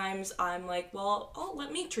 sometimes I'm like, well,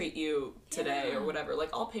 let me treat you today or whatever. Like,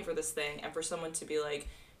 I'll pay for this thing. And for someone to be like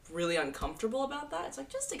really uncomfortable about that, it's like,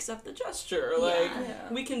 just accept the gesture. Like,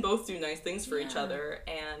 we can both do nice things for each other,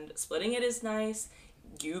 and splitting it is nice.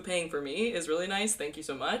 You paying for me is really nice. Thank you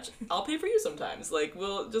so much. I'll pay for you sometimes. Like,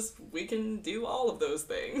 we can do all of those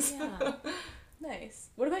things. Yeah. Nice.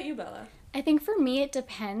 What about you, Bella? I think for me it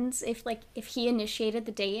depends. If he initiated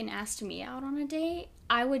the date and asked me out on a date,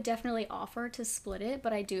 I would definitely offer to split it,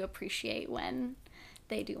 but I do appreciate when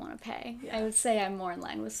they do want to pay. Yeah. I would say I'm more in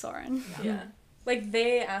line with Soren. Yeah. Like,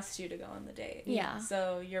 they asked you to go on the date. Yeah.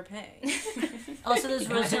 So you're paying. Also, those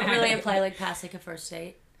rules don't really apply, like, past, like, a first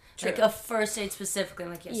date. True. Like, a first date specifically,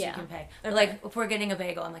 I'm like, yes, you Yeah. can pay. But, Okay. like, if we're getting a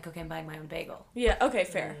bagel, I'm like, okay, I'm buying my own bagel. Yeah, okay,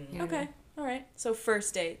 fair. Mm. Okay, all right. So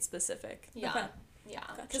first date specific. Yeah. Okay. Yeah.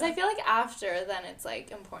 Gotcha. Because I feel like after, then it's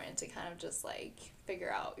like important to kind of just like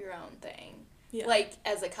figure out your own thing. Yeah. Like,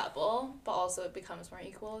 as a couple, but also it becomes more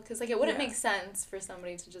equal. Because, like, it wouldn't Yeah. make sense for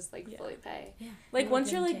somebody to just, like, fully pay. Yeah. Like, Give once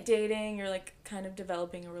and you're, like, take. dating, you're, like, kind of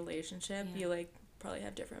developing a relationship, Yeah. you, like, probably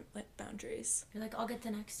have different, like, boundaries. You're like, I'll get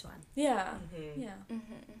the next one. Yeah. Mhm. Yeah.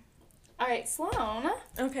 All right, Sloan, I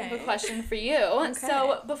have a Okay. question for you.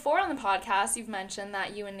 So, before on the podcast, you've mentioned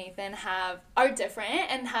that you and Nathan are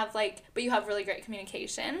different and have, like, but you have really great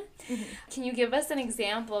communication. Can you give us an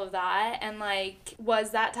example of that? And, like,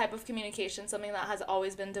 was that type of communication something that has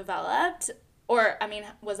always been developed? Or, I mean,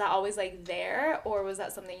 was that always, like, there? Or was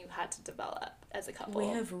that something you had to develop as a couple? We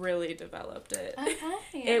have really developed it.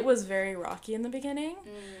 Okay. It was very rocky in the beginning.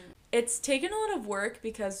 It's taken a lot of work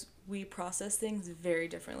because we process things very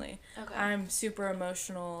differently. Okay. I'm super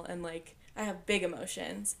emotional and, like, I have big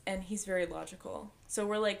emotions, and he's very logical. So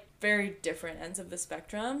we're, like, very different ends of the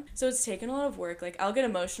spectrum. So it's taken a lot of work. Like, I'll get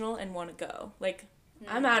emotional and want to go. Like,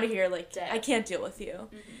 I'm out of here. Like, Dead. I can't deal with you.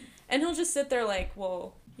 And he'll just sit there like,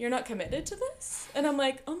 well, you're not committed to this? And I'm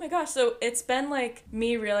like, oh my gosh. So it's been, like,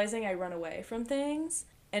 me realizing I run away from things,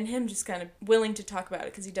 and him just kind of willing to talk about it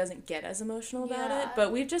because he doesn't get as emotional about it. Yeah.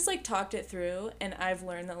 But we've just, like, talked it through, and I've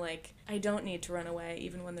learned that, like, I don't need to run away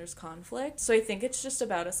even when there's conflict. So I think it's just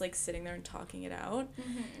about us, like, sitting there and talking it out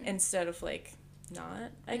instead of, like,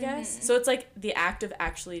 not, I guess. So it's, like, the act of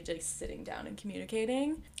actually just sitting down and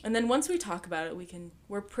communicating. And then once we talk about it,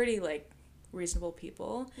 we're pretty, like, reasonable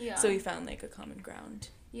people. Yeah. So we found, like, a common ground.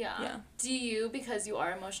 Yeah. Yeah. Do you, because you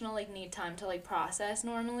are emotional, like, need time to, like, process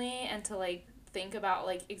normally and to, like, think about,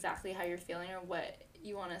 like, exactly how you're feeling or what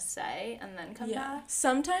you want to say and then come back?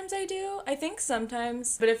 Sometimes I do. I think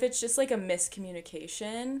sometimes. But if it's just, like, a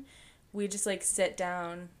miscommunication, we just, like, sit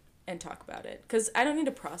down and talk about it. Because I don't need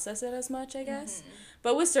to process it as much, I guess.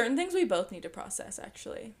 But with certain things, we both need to process,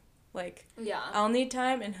 actually. Like, Yeah. I'll need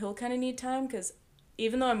time and he'll kind of need time because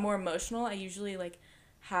even though I'm more emotional, I usually, like,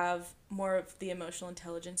 have more of the emotional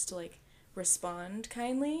intelligence to, like, respond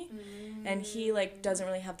kindly. And he, like, doesn't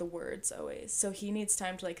really have the words always. So he needs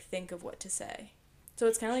time to, like, think of what to say. So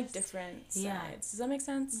it's kind of like different sides. Yeah. Does that make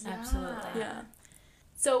sense? Absolutely. Yeah.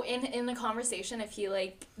 So in the conversation, if he,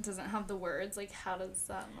 like, doesn't have the words, like, how does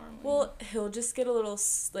that normally... Well, he'll just get a little,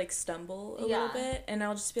 like, stumble a little Yeah. bit. And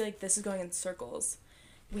I'll just be like, this is going in circles.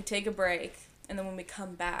 We take a break. And then when we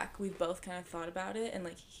come back, we've both kind of thought about it. And,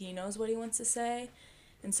 like, he knows what he wants to say.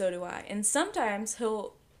 And so do I. And sometimes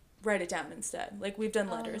he'll write it down instead. Like, we've done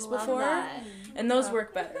letters love before. that. And those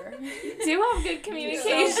work better. You do have good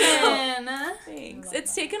communication. Thanks.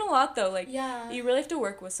 It's taken a lot, though. Like, Yeah. you really have to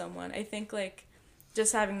work with someone. I think, like,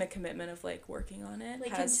 just having the commitment of, like, working on it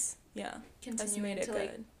Like, has Continuing made it to, good.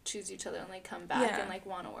 like, choose each other and, like, come back Yeah. and, like,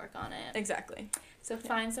 want to work on it. Exactly. So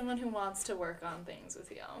find someone who wants to work on things with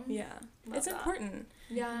you. Yeah. Love It's that. important.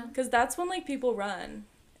 Yeah. Because that's when, like, people run,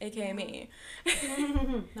 aka me.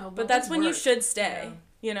 No, But that's when you work. should stay,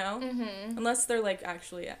 Yeah. you know? Mm-hmm. Unless they're, like,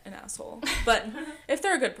 actually an asshole. But if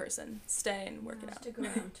they're a good person, stay and work it out. Stick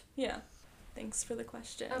around. Yeah. Thanks for the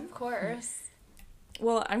question. Of course.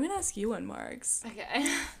 Well, I'm going to ask you one, Margs. Okay.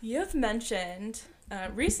 You have mentioned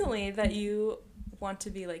recently that you want to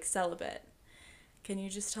be, like, celibate. Can you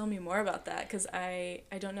just tell me more about that? Because I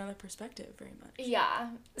don't know the perspective very much.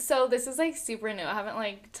 Yeah. So this is, like, super new. I haven't,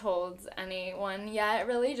 like, told anyone yet,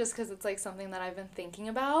 really, just because it's, like, something that I've been thinking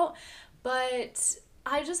about. But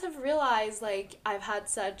I just have realized, like, I've had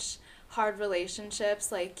such hard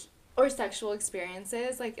relationships, like, or sexual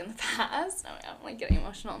experiences, like, in the past. Oh, I'm, like, getting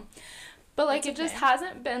emotional. But, like, it just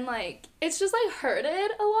hasn't been, like, it's just, like,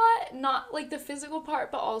 hurted a lot. Not, like, the physical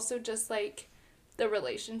part, but also just, like, the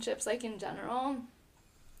relationships, like, in general.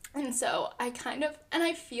 And so I kind of, and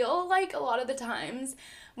I feel like a lot of the times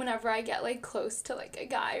whenever I get, like, close to, like, a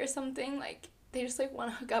guy or something, like, they just, like,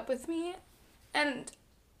 want to hook up with me. And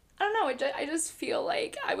I don't know, I just feel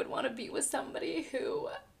like I would want to be with somebody who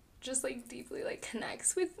just, like, deeply, like,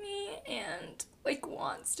 connects with me and, like,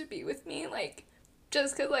 wants to be with me, like,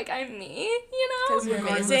 just because, like, I'm me, you know? Because you're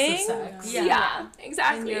Regardless of amazing. sex. Yeah,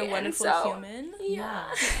 exactly. And you're a wonderful human. Yeah.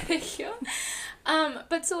 Thank you.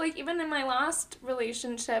 But so, like, even in my last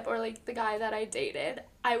relationship or, like, the guy that I dated,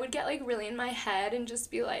 I would get, like, really in my head and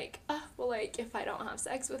just be like, oh, well, like, if I don't have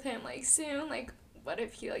sex with him, like, soon, like, what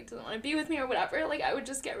if he, like, doesn't want to be with me or whatever? Like, I would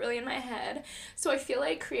just get really in my head. So I feel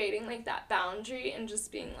like creating, like, that boundary and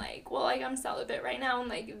just being like, well, like, I'm celibate right now, and,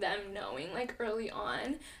 like, them knowing, like, early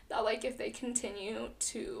on that, like, if they continue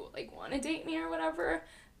to, like, want to date me or whatever,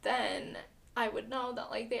 then I would know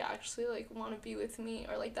that, like, they actually, like, want to be with me,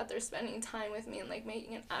 or, like, that they're spending time with me and, like,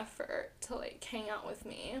 making an effort to, like, hang out with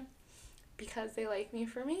me because they like me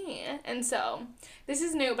for me. And so this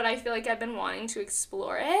is new, but I feel like I've been wanting to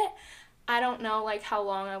explore it. I don't know, like, how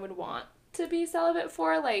long I would want to be celibate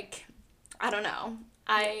for. Like, I don't know.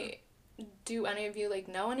 Do any of you, like,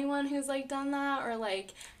 know anyone who's, like, done that? Or,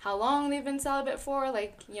 like, how long they've been celibate for?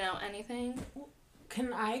 Like, you know, anything?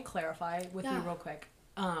 Can I clarify with you Yeah. real quick?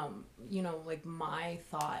 You know, like, my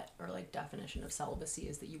thought or, like, definition of celibacy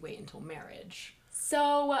is that you wait until marriage.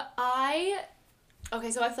 So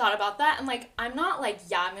I've thought about that, and, like, I'm not, like,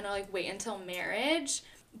 yeah, I'm gonna, like, wait until marriage,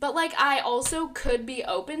 but, like, I also could be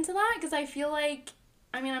open to that, because I feel like,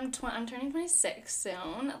 I mean, I'm turning 26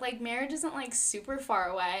 soon, like, marriage isn't, like, super far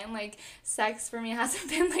away, and, like, sex for me hasn't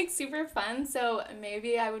been, like, super fun, so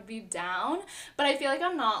maybe I would be down, but I feel like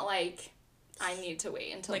I'm not, like, I need to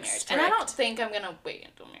wait until Like, marriage, strict. and I don't think I'm gonna wait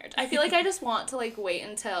until marriage. I feel like I just want to, like, wait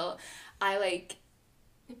until I, like,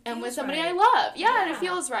 am with somebody I love. Yeah, and it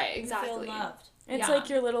feels right, exactly. You feel loved. It's Yeah. like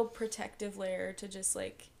your little protective layer to just,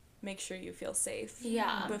 like, make sure you feel safe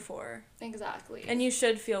Yeah. before. Exactly. And you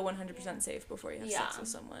should feel 100% safe before you have Yeah. sex with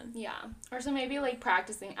someone. Yeah. Or so maybe, like,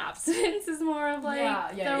 practicing abstinence is more of, like,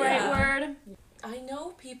 Yeah, the yeah, right yeah. word. I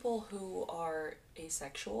know people who are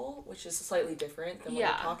asexual, which is slightly different than what Yeah,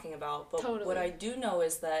 you're talking about. But totally. what I do know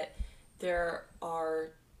is that there are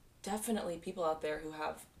definitely people out there who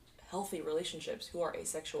have healthy relationships who are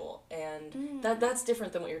asexual, and that's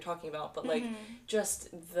different than what you're talking about. But, like,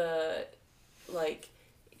 just the, like,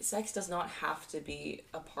 sex does not have to be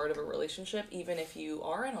a part of a relationship, even if you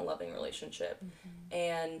are in a loving relationship.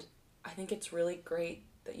 And I think it's really great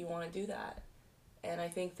that you want to do that. And I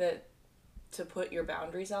think that to put your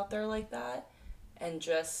boundaries out there like that and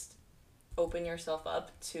just open yourself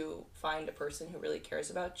up to find a person who really cares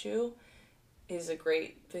about you is a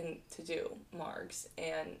great thing to do, Margs.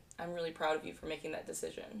 And I'm really proud of you for making that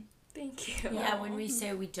decision. Thank you. Yeah, when we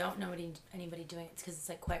say we don't know anybody doing it, it's because it's,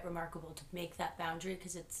 like, quite remarkable to make that boundary,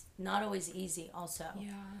 because it's not always easy also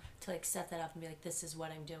to, like, set that up and be like, this is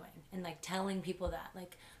what I'm doing, and, like, telling people that,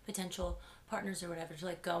 like, potential partners or whatever, to,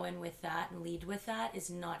 like, go in with that and lead with that is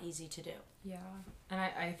not easy to do. Yeah. And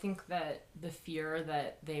I think that the fear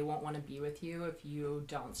that they won't want to be with you if you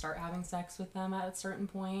don't start having sex with them at a certain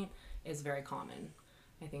point is very common.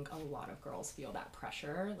 I think a lot of girls feel that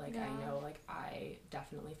pressure. Like, I know, like, I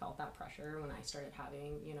definitely felt that pressure when I started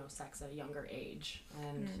having, you know, sex at a younger age.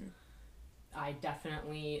 And I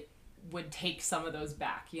definitely would take some of those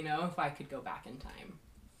back, you know, if I could go back in time.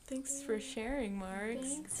 Thanks for sharing, Margs.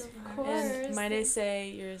 Thanks, of course. And might I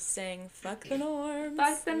say, you're saying fuck the norms.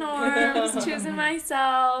 Fuck the norms, choosing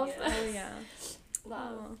myself. Oh, yeah.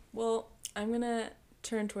 Love. Oh, well, I'm going to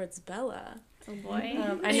turn towards Bella. Oh boy.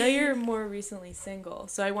 I know you're more recently single,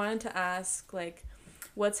 so I wanted to ask, like,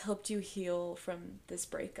 what's helped you heal from this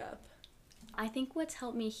breakup? I think what's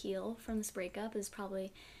helped me heal from this breakup is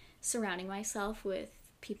probably surrounding myself with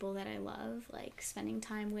people that I love, like spending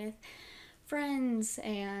time with friends,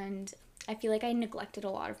 and I feel like I neglected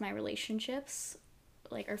a lot of my relationships,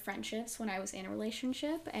 like, or friendships when I was in a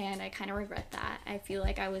relationship, and I kind of regret that. I feel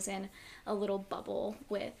like I was in a little bubble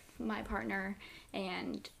with my partner,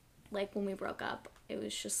 and like when we broke up, it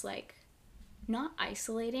was just like not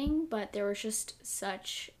isolating, but there was just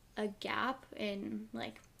such a gap in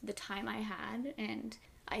like the time I had, and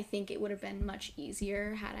I think it would have been much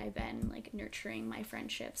easier had I been like nurturing my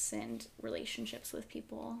friendships and relationships with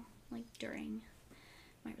people like during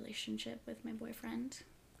my relationship with my boyfriend.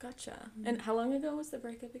 Gotcha. And how long ago was the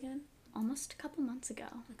breakup again? Almost a couple months ago.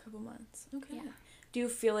 A couple months. Okay. Yeah. Do you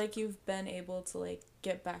feel like you've been able to like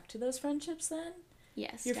get back to those friendships then?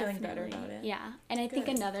 Yes, You're definitely. feeling better about it? Yeah. And I think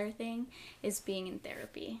Good. another thing is being in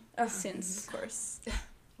therapy since Of course.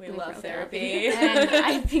 We we love broke up. therapy. And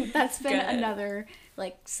I think that's been Good. another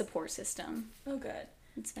like support system. Oh, good.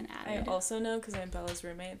 It's been I added. also know, because I'm Bella's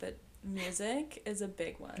roommate, that music is a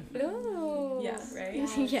big one. Ooh. Yeah, right?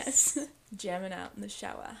 Yes. Jamming out in the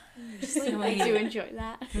shower. I do enjoy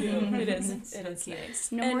that. It is. It is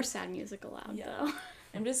nice. No And more sad music allowed Yeah. though.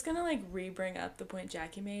 I'm just gonna like re-bring up the point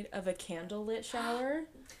Jackie made of a candlelit shower.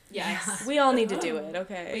 Yes. We all need to do it,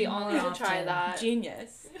 okay? We all need to try Often. that.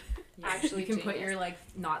 Genius. Actually, you can put genius. your like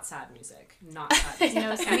not sad music, not sad music.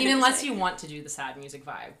 No sad I mean, unless music. you want to do the sad music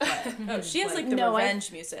vibe. But Oh, she has like the No,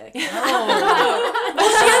 revenge music. I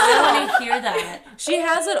want to hear that. She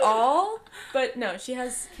has it all, but no, she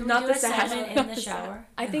has Can we not do the a sad. segment in the shower?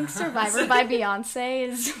 I think Survivor by Beyonce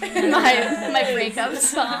is my breakup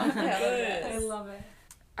song. I love it.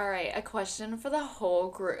 All right, a question for the whole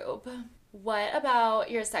group. What about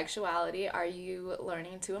your sexuality are you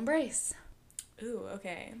learning to embrace? Ooh,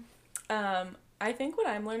 okay. I think what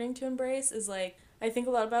I'm learning to embrace is like, I think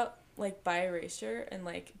a lot about like bi erasure and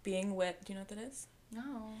like being with. Do you know what that is?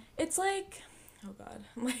 No. It's like, oh god,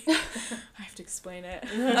 I'm like, I have to explain it.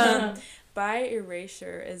 Bi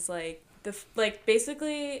erasure is like like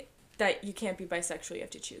basically that you can't be bisexual, you have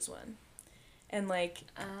to choose one. And like,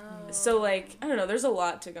 so like, I don't know, there's a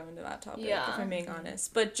lot to go into that topic, Yeah. if I'm being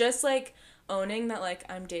honest. But just like owning that like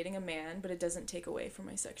I'm dating a man, but it doesn't take away from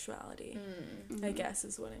my sexuality, I guess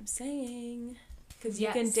is what I'm saying. Because you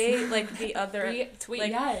can Yes. date like the other, Retweet.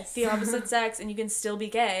 like Yes. the opposite sex, and you can still be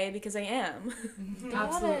gay because I am.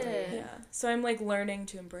 Absolutely. Yeah. So I'm like learning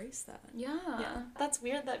to embrace that. Yeah. Yeah. That's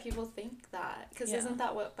weird that people think that. Because Yeah. isn't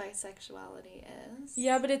that what bisexuality is?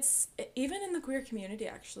 Yeah, but it's even in the queer community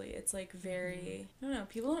actually. It's like very I don't know,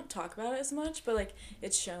 people don't talk about it as much, but like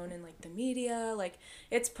it's shown in like the media, like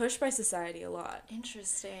it's pushed by society a lot.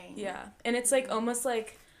 Interesting. Yeah. And it's like almost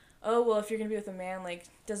like, oh, well, if you're going to be with a man, like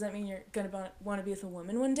does that mean you're going to want to be with a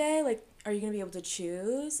woman one day? Like are you going to be able to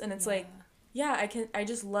choose? And it's like, yeah, I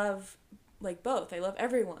just love like both. I love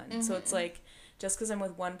everyone. So it's like just because I'm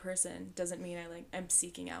with one person doesn't mean I'm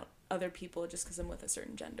seeking out other people just because I'm with a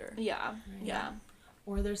certain gender. Yeah. Yeah.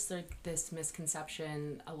 Or there's like this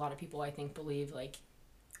misconception. A lot of people I think believe like,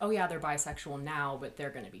 oh yeah, they're bisexual now, but they're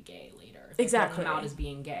gonna be gay later. Like, Exactly. they'll come out as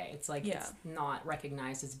being gay. It's like Yeah. it's not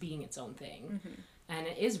recognized as being its own thing. And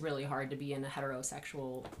it is really hard to be in a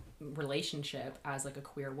heterosexual relationship as like a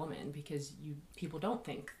queer woman because people don't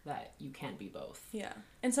think that you can be both. Yeah.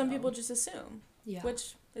 And some people just assume, Yeah.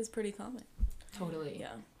 which is pretty common. Totally.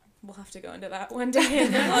 Yeah. We'll have to go into that one day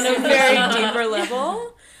on a very deeper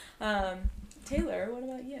level. Taylor, what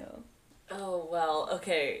about you? Oh, well,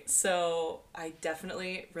 okay, so I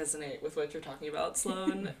definitely resonate with what you're talking about,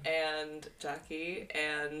 Sloan and Jackie,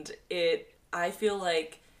 and I feel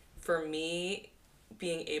like, for me,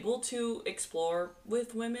 being able to explore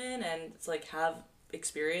with women and, like, have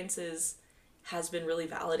experiences has been really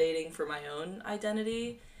validating for my own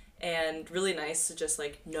identity, and really nice to just,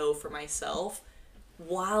 like, know for myself,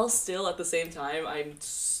 while still at the same time I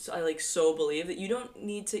so believe that you don't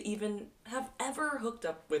need to even have ever hooked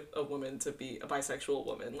up with a woman to be a bisexual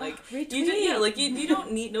woman. Like you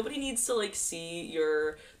don't need, nobody needs to like see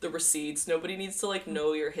the receipts, nobody needs to like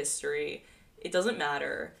know your history. It doesn't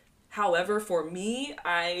matter. However, for me,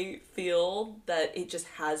 I feel that it just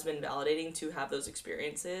has been validating to have those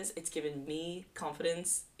experiences. It's given me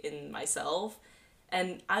confidence in myself,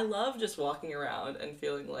 and I love just walking around and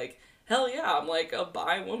feeling like, hell yeah, I'm like a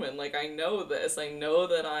bi woman. Like I know this. I know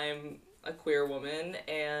that I'm a queer woman,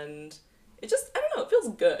 and it just, I don't know, it feels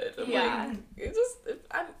good. Yeah.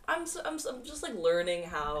 I'm just like learning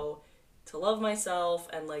how to love myself,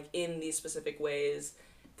 and like in these specific ways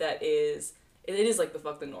that is, it is like the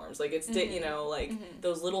fuck the norms. Like it's, you know, like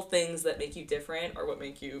those little things that make you different are what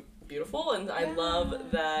make you beautiful. And I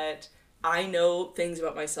love that I know things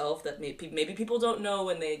about myself that maybe people don't know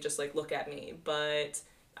when they just like look at me, but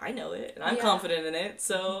I know it, and I'm confident in it,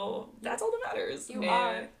 so that's all that matters. You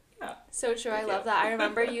are. Yeah. So true. I love that. I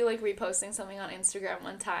remember you like reposting something on Instagram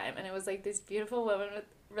one time, and it was like this beautiful woman with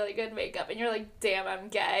really good makeup, and you're like, damn, I'm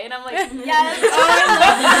gay. And I'm like, yes, oh,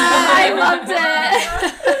 I love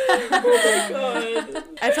that. I loved it. Oh my god.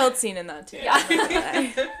 I felt seen in that too. Yeah.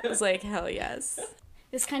 I was like, hell yes.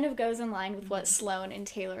 This kind of goes in line with what Sloan and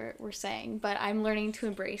Taylor were saying, but I'm learning to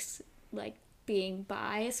embrace, like, being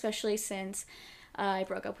bi, especially since I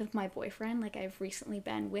broke up with my boyfriend. Like, I've recently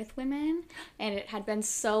been with women, and it had been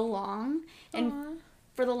so long, and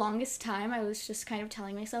for the longest time, I was just kind of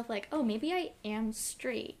telling myself, like, oh, maybe I am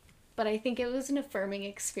straight, but I think it was an affirming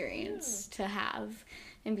experience to have,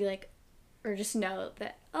 and be like, or just know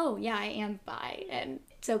that, oh, yeah, I am bi, and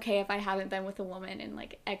it's okay if I haven't been with a woman in,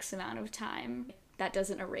 like, X amount of time. That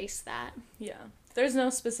doesn't erase that. Yeah. There's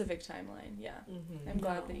no specific timeline. Yeah. Mm-hmm. I'm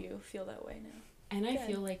glad that you feel that way now. And I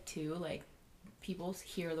feel like, too, like, people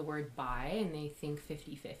hear the word bi and they think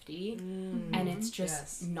 50-50. And it's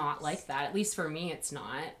just not like that. At least for me, it's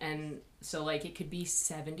not. And so, like, it could be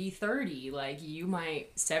 70-30. Like, you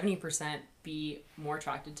might 70% be more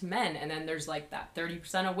attracted to men. And then there's, like, that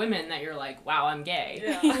 30% of women that you're like, wow, I'm gay.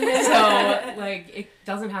 Yeah. So, like, it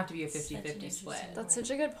doesn't have to be a 50-50 split. That's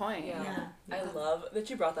such a good point. Yeah. I love that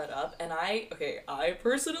you brought that up. And I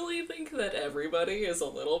personally think that everybody is a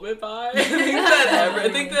little bit bi. I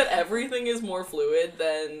think that everything is more fluid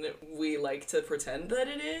than we like to pretend that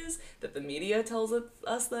it is, that the media tells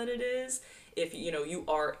us that it is. If, you know, you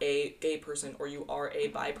are a gay person or you are a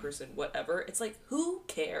bi person, whatever, it's like, who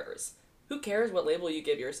cares? Who cares what label you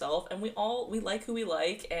give yourself? And we like who we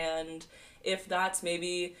like, and if that's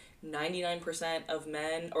maybe 99% of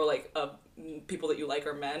men, or like of people that you like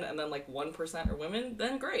are men, and then like 1% are women,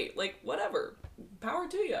 then great. Like, whatever. Power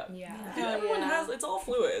to you. Yeah. Everyone has, it's all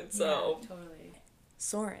fluid, so. Yeah, totally.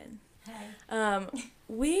 Soren. Hey.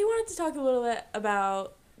 We wanted to talk a little bit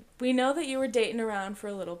about, we know that you were dating around for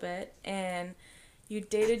a little bit, and you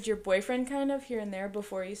dated your boyfriend kind of here and there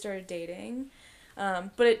before you started dating.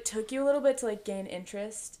 But it took you a little bit to, like, gain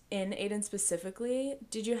interest in Aiden specifically.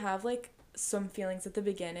 Did you have, like, some feelings at the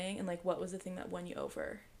beginning, and, like, what was the thing that won you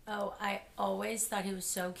over? Oh, I always thought he was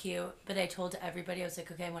so cute, but I told everybody, I was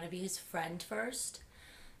like, okay, I want to be his friend first.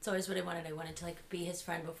 It's always what I wanted. I wanted to, like, be his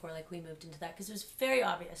friend before, like, we moved into that, because it was very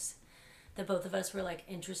obvious that both of us were, like,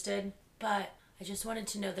 interested, but I just wanted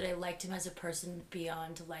to know that I liked him as a person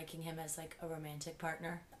beyond liking him as, like, a romantic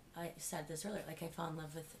partner. I said this earlier, like, I fell in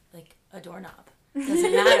love with, like, a doorknob.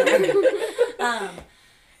 Doesn't matter.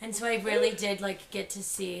 And so I really did, like, get to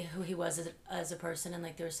see who he was as a person, and,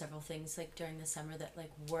 like, there were several things, like, during the summer that, like,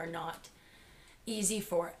 were not easy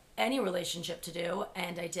for any relationship to do,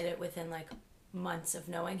 and I did it within, like, months of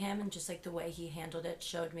knowing him, and just, like, the way he handled it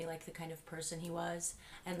showed me, like, the kind of person he was,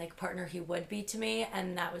 and, like, partner he would be to me,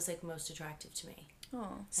 and that was, like, most attractive to me. Oh,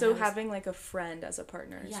 so having, like, a friend as a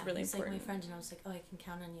partner is really he's important. Like, my friend, and I was like, oh, I can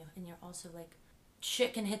count on you, and you're also, like,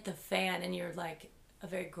 shit can hit the fan, and you're, like, a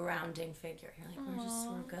very grounding figure. You're like,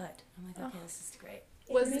 we're good. I'm like, okay, this is great.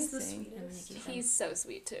 Was this the sweetest? He's so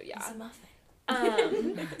sweet too, yeah. He's a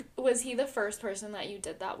muffin. Was he the first person that you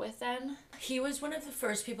did that with then? He was one of the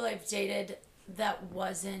first people I've dated that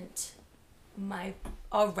wasn't my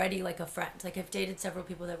already, like, a friend. Like, I've dated several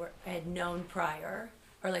people that I had known prior,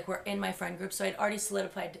 or, like, were in my friend group, so I'd already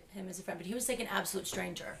solidified him as a friend, but he was, like, an absolute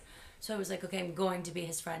stranger. So I was like, okay, I'm going to be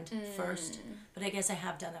his friend first. But I guess I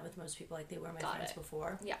have done that with most people. Like, they were my friends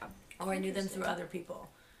before. Yeah. Or I knew them through other people.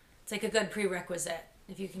 It's like a good prerequisite.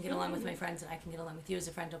 If you can get along with my friends and I can get along with you as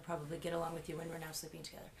a friend, I'll probably get along with you when we're now sleeping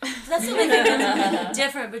together. So that's the only thing that's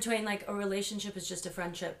different between, like, a relationship is just a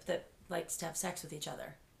friendship that likes to have sex with each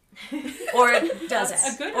other. Or it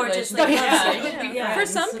doesn't. A good or just, like, yeah. For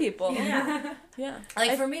some people. Yeah. Yeah.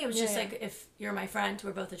 Like, for me, it was just, like, if you're my friend,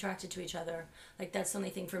 we're both attracted to each other. Like, that's the only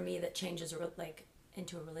thing for me that changes, like,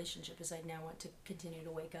 into a relationship, is I now want to continue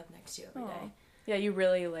to wake up next to you every day. Yeah, you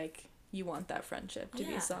really, like, you want that friendship to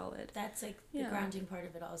be solid. That's, like, the grounding part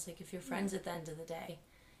of it all. Is, like, if you're friends at the end of the day,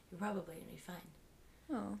 you're probably going to be fine.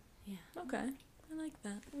 Oh. Yeah. Okay. I like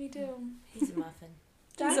that. We do. He's a muffin.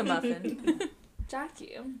 He's a muffin.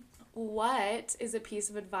 Jackie, what is a piece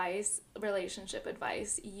of advice, relationship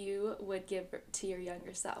advice, you would give to your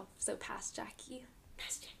younger self? So past Jackie.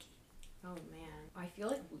 Past Jackie. Oh man, I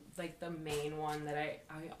feel like the main one that I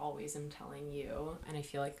always am telling you, and I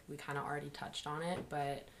feel like we kind of already touched on it,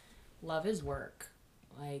 but love is work.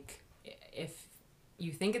 Like, if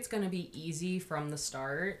you think it's going to be easy from the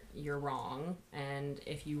start, you're wrong. And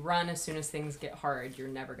if you run as soon as things get hard, you're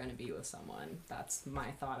never going to be with someone. That's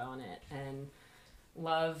my thought on it. And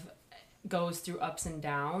love goes through ups and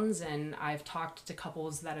downs, and I've talked to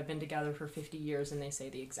couples that have been together for 50 years and they say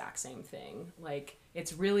the exact same thing. Like,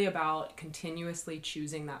 it's really about continuously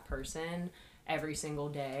choosing that person every single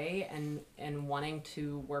day, and wanting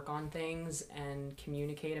to work on things and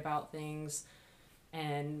communicate about things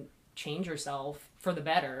and change yourself for the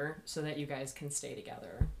better so that you guys can stay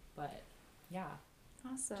together. But yeah.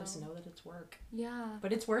 Awesome. Just know that it's work. Yeah.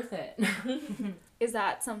 But it's worth it. Is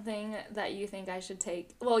that something that you think I should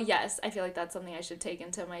take? Well, yes, I feel like that's something I should take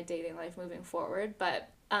into my dating life moving forward. But,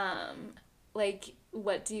 like,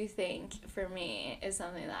 what do you think for me is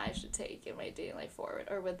something that I should take in my dating life forward?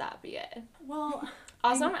 Or would that be it? Well,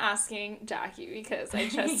 Also, I'm asking Jackie because I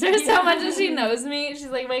trust her so much and she knows me. She's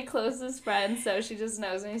like my closest friend, so she just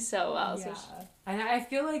knows me so well. Yeah. So And I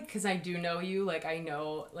feel like, because I do know you, like, I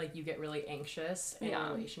know, like, you get really anxious in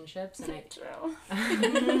relationships. And True.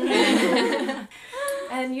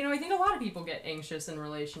 and, you know, I think a lot of people get anxious in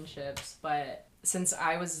relationships, but since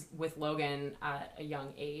I was with Logan at a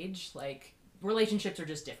young age, like, relationships are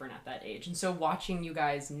just different at that age. And so watching you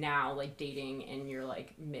guys now, like, dating in your,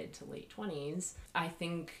 like, mid to late 20s, I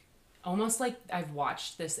think almost like I've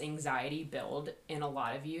watched this anxiety build in a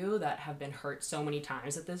lot of you that have been hurt so many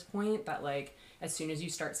times at this point that, like, as soon as you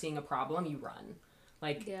start seeing a problem, you run.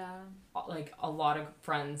 Like, like a lot of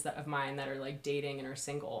friends of mine that are, like, dating and are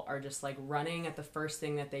single are just, like, running at the first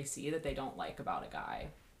thing that they see that they don't like about a guy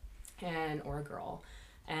or a girl.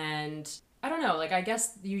 And I don't know, like, I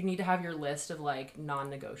guess you need to have your list of, like,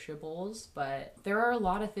 non-negotiables, but there are a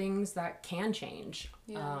lot of things that can change,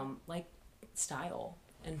 like style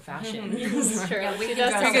and fashion. It's true. Yeah, we She can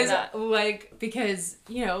does dress tell me that. Because,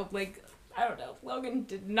 you know, like, I don't know, Logan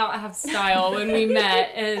did not have style when we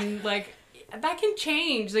met, and, like, that can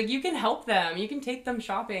change. Like, you can help them. You can take them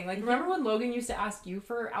shopping. Like, remember when Logan used to ask you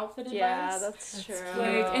for outfit advice? Yeah, that's true.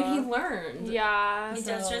 Like, and he learned. Yeah. He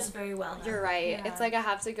does dress very well now. You're right. Yeah. It's like I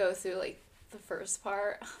have to go through, like, the first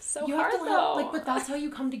part. So You hard, have to though. help, like, but that's how you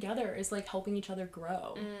come together, is, like, helping each other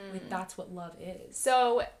grow. Like, that's what love is.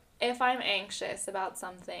 So if I'm anxious about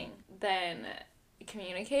something, then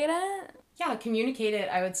communicate it? Yeah, communicate it,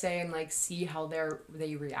 I would say, and, like, see how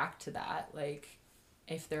they react to that. Like,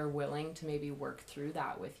 if they're willing to maybe work through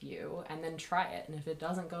that with you, and then try it. And if it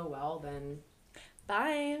doesn't go well, then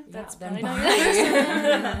Bye. That's then probably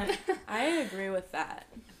bye. not good. I agree with that.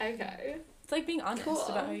 Okay. It's like being honest Cool.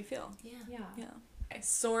 about how you feel. Yeah. Okay,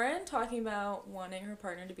 Soren talking about wanting her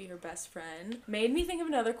partner to be her best friend made me think of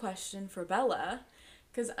another question for Bella,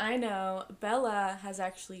 because I know Bella has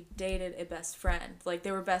actually dated a best friend. Like,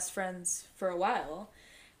 they were best friends for a while,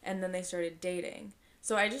 and then they started dating.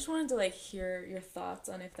 So I just wanted to, like, hear your thoughts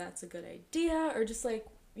on if that's a good idea, or just, like,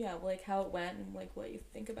 yeah, like, how it went and, like, what you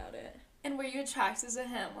think about it. And were you attracted to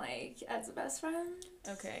him, like, as a best friend?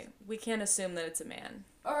 Okay, we can't assume that it's a man.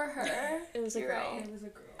 Or her? It was a You're girl. right. It was a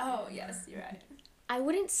girl. Oh, yes, you're right. I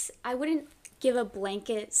wouldn't give a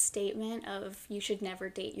blanket statement of you should never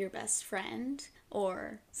date your best friend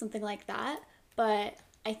or something like that, but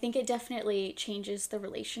I think it definitely changes the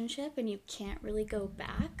relationship and you can't really go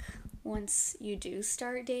back once you do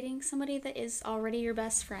start dating somebody that is already your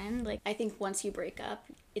best friend. Like, I think once you break up,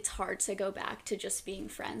 it's hard to go back to just being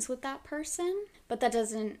friends with that person, but that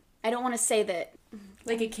doesn't, I don't want to say that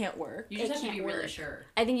Like, it can't work. You just It have to be can't really work. sure.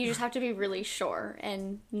 I think you just have to be really sure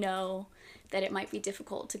and know that it might be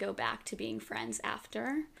difficult to go back to being friends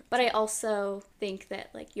after. But I also think that,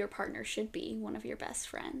 like, your partner should be one of your best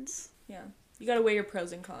friends. Yeah. You gotta weigh your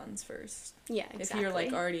pros and cons first. Yeah, exactly. If you're,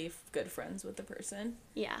 like, already good friends with the person.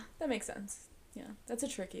 Yeah. That makes sense. Yeah. That's a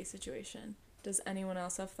tricky situation. Does anyone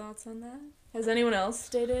else have thoughts on that? Has anyone else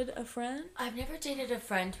dated a friend? I've never dated a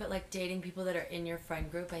friend, but, like, dating people that are in your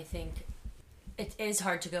friend group, I think it is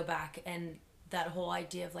hard to go back, and that whole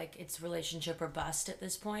idea of, like, it's relationship or bust at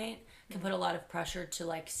this point can put a lot of pressure to,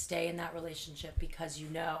 like, stay in that relationship because you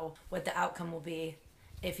know what the outcome will be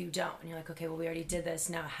if you don't. And you're like, okay, well, we already did this,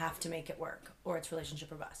 now I have to make it work, or it's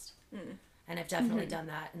relationship or bust. And I've definitely done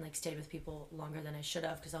that and, like, stayed with people longer than I should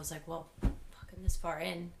have because I was like, well, fucking this far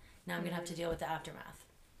in, now I'm gonna have to deal with the aftermath.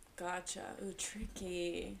 Gotcha. Ooh,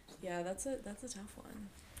 tricky. Yeah, that's a tough one.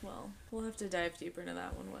 Well, we'll have to dive deeper into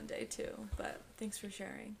that one day too, but thanks for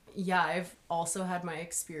sharing. Yeah, I've also had my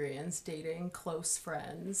experience dating close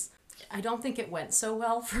friends. I don't think it went so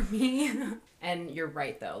well for me. And you're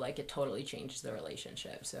right, though. Like, it totally changes the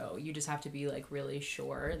relationship. So you just have to be, like, really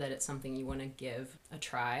sure that it's something you want to give a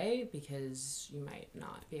try, because you might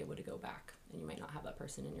not be able to go back and you might not have that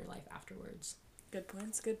person in your life afterwards. Good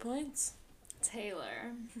points, good points.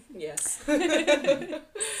 Taylor. Yes.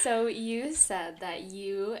 So you said that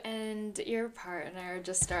you and your partner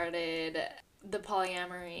just started the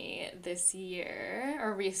polyamory this year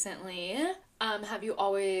or recently. Have you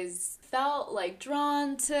always felt, like,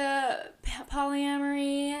 drawn to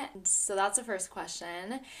polyamory? So that's the first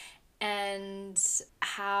question. And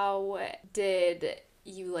how did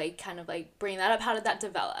you, like, kind of, like, bring that up? How did that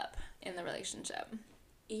develop in the relationship?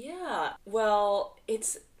 Yeah, well,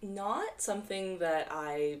 it's not something that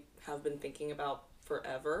I have been thinking about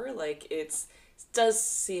forever. Like, does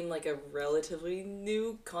seem like a relatively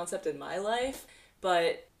new concept in my life,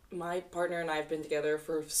 but my partner and I have been together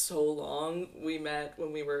for so long. We met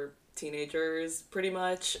when we were teenagers, pretty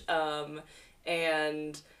much.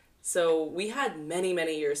 And so we had many,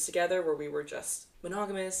 many years together where we were just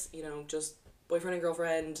monogamous, you know, just boyfriend and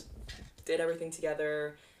girlfriend, did everything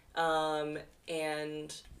together.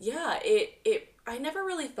 And yeah, I never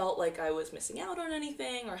really felt like I was missing out on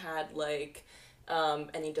anything or had like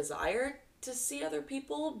any desire to see other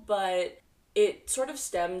people, but it sort of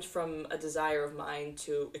stemmed from a desire of mine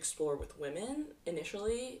to explore with women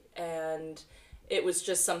initially, and it was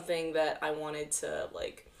just something that I wanted to,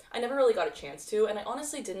 like, I never really got a chance to, and I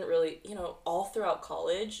honestly didn't really, you know, all throughout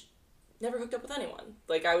college, never hooked up with anyone.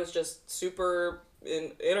 Like, I was just super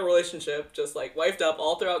in a relationship, just like wifed up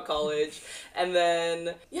all throughout college, and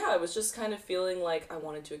then, yeah, I was just kind of feeling like I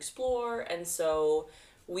wanted to explore, and so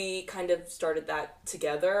we kind of started that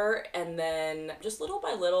together, and then just little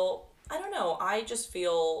by little, I don't know, I just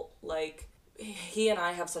feel like he and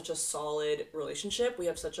I have such a solid relationship. We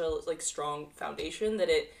have such a like strong foundation that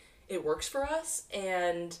it works for us.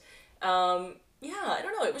 And yeah, I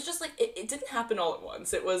don't know, it was just like it didn't happen all at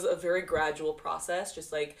once. It was a very gradual process,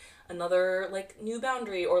 just like another like new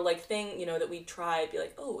boundary or like thing, you know, that we tried, be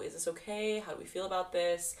like, oh, is this okay? How do we feel about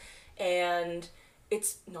this? And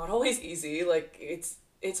it's not always easy. Like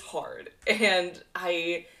it's hard. And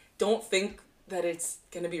I don't think that it's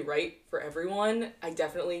gonna be right for everyone. I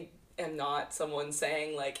definitely am not someone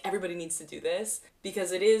saying like everybody needs to do this,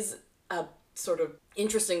 because it is a sort of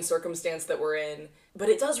interesting circumstance that we're in, but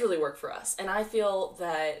it does really work for us. And I feel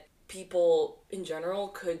that people in general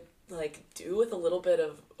could like do with a little bit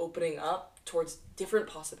of opening up towards different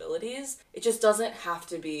possibilities. It just doesn't have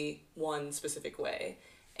to be one specific way.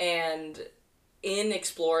 And in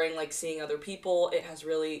exploring, like seeing other people, it has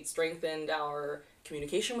really strengthened our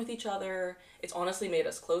communication with each other. It's honestly made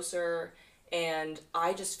us closer, and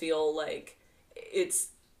I just feel like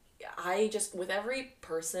with every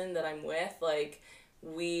person that I'm with, like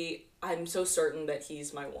I'm so certain that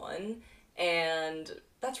he's my one, and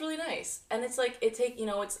that's really nice. And it's like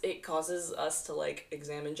it causes us to like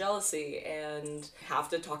examine jealousy and have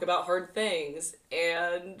to talk about hard things,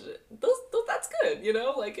 and those that's good, you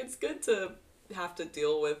know, like it's good to have to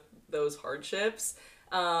deal with those hardships,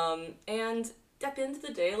 and at the end of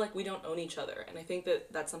the day, like, we don't own each other, and I think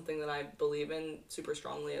that that's something that I believe in super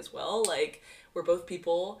strongly as well. Like, we're both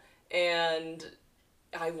people, and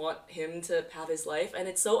I want him to have his life, and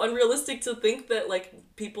it's so unrealistic to think that, like,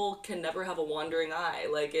 people can never have a wandering eye.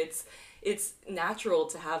 Like, it's natural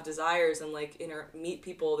to have desires and, like, meet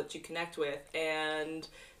people that you connect with, and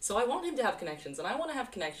so I want him to have connections, and I want to have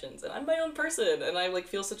connections, and I'm my own person, and I, like,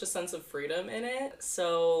 feel such a sense of freedom in it.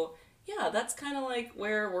 So yeah, that's kind of like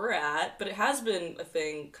where we're at, but it has been a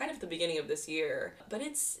thing kind of at the beginning of this year, but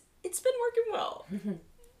it's been working well.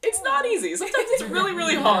 It's not easy. Sometimes it's really,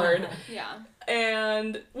 really hard. Yeah.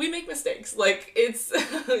 And we make mistakes. Like,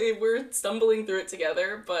 we're stumbling through it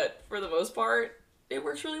together, but for the most part, it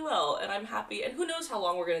works really well, and I'm happy. And who knows how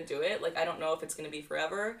long we're going to do it. Like, I don't know if it's going to be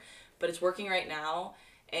forever, but it's working right now,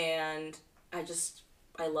 and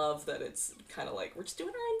I love that it's kind of like we're just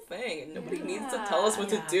doing our own thing, and nobody needs to tell us what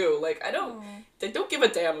to do. Like, they don't give a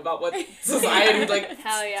damn about what society like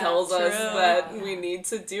tells us that we need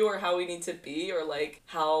to do or how we need to be, or like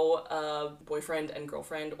how boyfriend and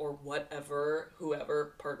girlfriend or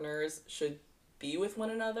whoever partners should be with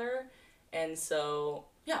one another. And so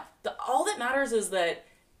yeah, all that matters is that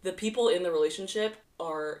the people in the relationship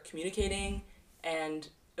are communicating and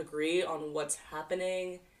agree on what's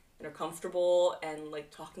happening and are comfortable and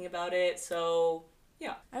like talking about it. So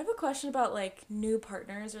yeah. I have a question about like new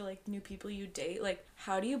partners or like new people you date. Like,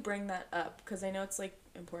 how do you bring that up? Because I know it's like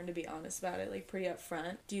important to be honest about it, like pretty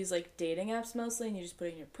upfront. Do you use like dating apps mostly and you just put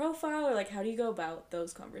it in your profile, or like how do you go about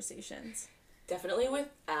those conversations? Definitely with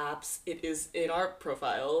apps, it is in our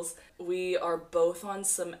profiles. We are both on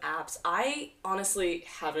some apps. I honestly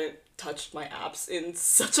haven't touched my apps in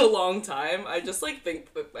such a long time. I just like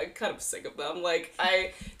think that I'm kind of sick of them. Like,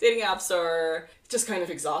 dating apps are just kind of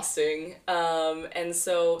exhausting. And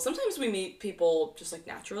so sometimes we meet people just like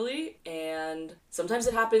naturally, and sometimes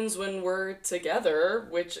it happens when we're together,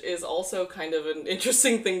 which is also kind of an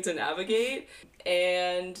interesting thing to navigate.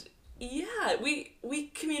 And yeah,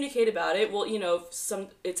 we communicate about it. Well, you know,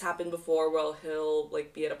 it's happened before where he'll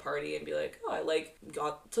like be at a party and be like, oh, I like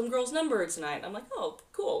got some girl's number tonight. And I'm like, oh,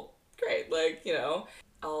 cool, great. Like, you know,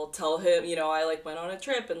 I'll tell him, you know, I like went on a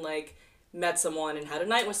trip and like met someone and had a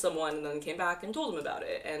night with someone and then came back and told him about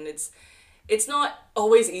it. And it's not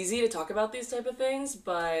always easy to talk about these type of things,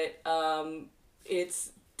 but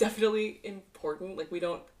it's definitely important. Like, we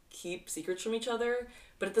don't keep secrets from each other,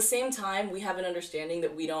 but at the same time, we have an understanding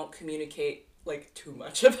that we don't communicate like too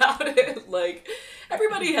much about it. Like,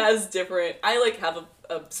 everybody has different, I like have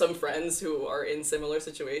some friends who are in similar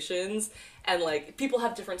situations, and like people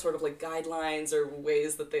have different sort of like guidelines or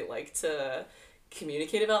ways that they like to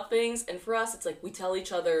communicate about things. And for us, it's like we tell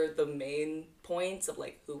each other the main points of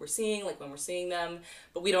like who we're seeing, like when we're seeing them,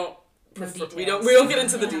 but we don't we don't get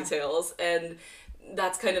into the details. And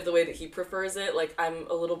that's kind of the way that he prefers it. Like, I'm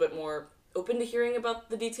a little bit more open to hearing about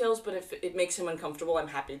the details, but if it makes him uncomfortable, I'm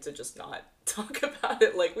happy to just not talk about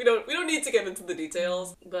it. Like, we don't need to get into the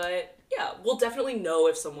details, but yeah, we'll definitely know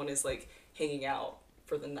if someone is like hanging out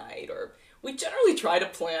for the night, or we generally try to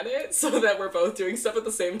plan it so that we're both doing stuff at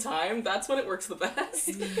the same time. That's when it works the best.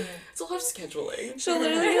 It's a lot of scheduling. She'll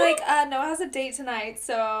literally be like, Noah has a date tonight,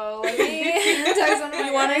 so let me text him.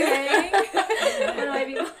 You want to hang? What do I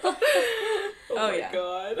do? Oh my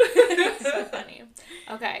god. So funny.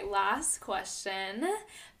 Okay, last question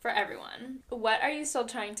for everyone. What are you still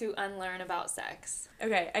trying to unlearn about sex?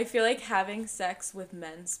 Okay, I feel like having sex with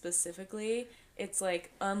men specifically, it's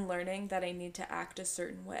like unlearning that I need to act a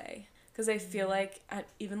certain way. Because I feel like,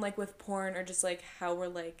 even like with porn, or just like how we're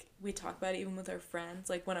like, we talk about it even with our friends,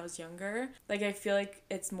 like when I was younger, like I feel like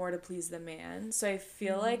it's more to please the man. So I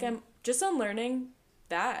feel like I'm just unlearning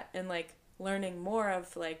that, and like learning more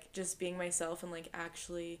of like just being myself, and like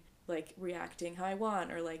actually like reacting how I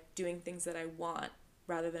want, or like doing things that I want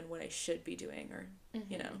rather than what I should be doing, or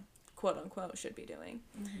you know, quote unquote should be doing.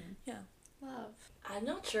 Yeah. Love. I'm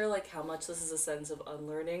not sure like how much this is a sense of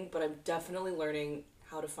unlearning, but I'm definitely learning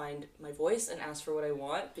how to find my voice and ask for what I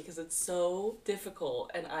want, because it's so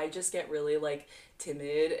difficult, and I just get really like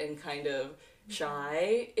timid and kind of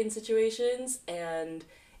shy in situations, and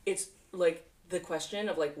it's like the question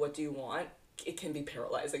of like, what do you want? It can be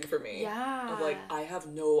paralyzing for me. Yeah. Of like, I have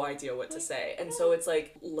no idea what to say. And so it's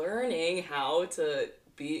like learning how to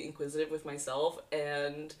be inquisitive with myself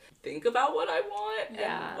and think about what I want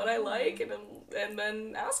and what I like, and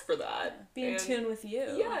then ask for that. Be in tune with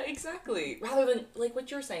you. Yeah, exactly. Rather than, like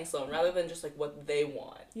what you're saying, Sloan, rather than just like what they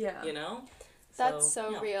want. Yeah. You know? That's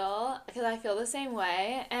so real, because I feel the same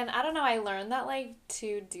way. And I don't know, I learned that like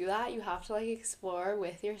to do that, you have to like explore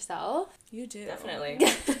with yourself. You do. Definitely.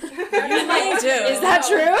 You really do. Is that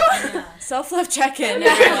true? Yeah. Self-love check-in,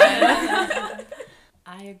 everyone.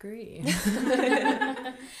 I agree.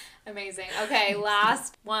 Amazing. Okay,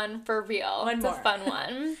 last one for real. One it's more. a fun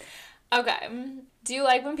one. Okay. Do you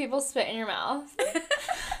like when people spit in your mouth?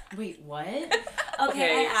 Wait, what?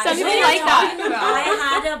 Okay, I Some actually people like that.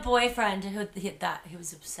 I had a boyfriend who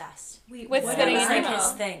was obsessed. Wait, With what? spitting That in was your like his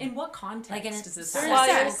mouth. thing. In what context Like in does this During While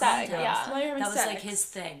happen? you're sex, context. yeah. While you're having That was sex. like his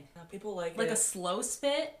thing. People like Like it. a slow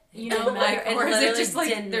spit? You Didn't know, matter. like, It or is it literally just like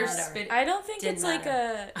didn't they're matter. spitting? I don't think Didn't it's like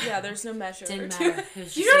there's no measure. Didn't to matter. it. It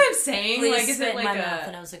was You just know what like, I'm saying? please Like, is spit it in like my a mouth,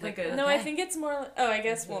 and I was like, like No, I okay. think it's more, I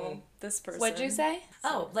guess, well, this person. What'd you say?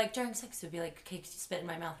 Oh, like during sex, it would be like, okay, spit in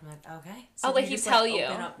my mouth. I'm like, okay. Oh, do like you he just, tell like, you.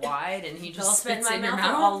 Open up wide and he I'll just spit in spits my in your mouth.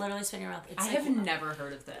 I'll mouth. literally spit in your mouth. It's I like, have never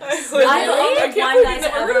heard of this. I don't think can't one believe guy's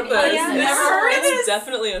you've never ever heard of this. yeah, Never heard of It's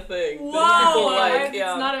definitely a thing. that Wow, people like, it's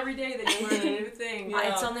not every day that you learn a new thing.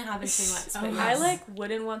 It's only happened to me once. But I yes.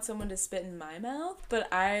 wouldn't want someone to spit in my mouth, but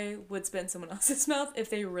I would spit in someone else's mouth if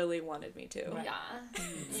they really wanted me to. Right. Yeah.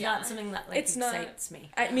 It's not something that like It's not- excites me.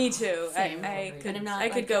 Me too. Same. I And could. I'm not. I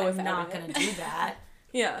could like, go I'm without not it. gonna do that.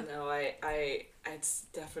 Yeah. No, it's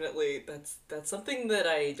definitely, that's something that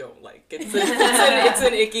I don't like. It's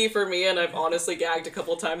an icky for me, and I've honestly gagged a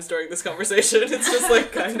couple times during this conversation. It's just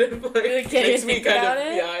like kind of like Really can't makes even me think kind about of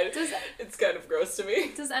it? it's kind of gross to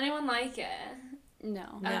me. Does anyone like it?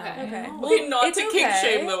 No. No. Okay. Okay, not it's to kink okay.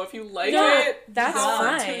 shame though. If you like No, it, that's power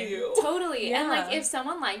fine. to you. Totally. And like Yeah. if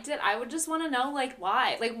someone liked it, I would just want to know like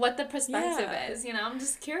why. Like what the perspective Yeah. is, you know? I'm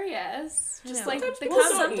just curious. I Just know. like the People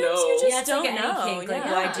concept. don't Sometimes know. you just Yeah, it's don't like any know. kink. Like,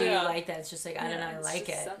 yeah. why do you Yeah. like that? It's just like I don't know. I like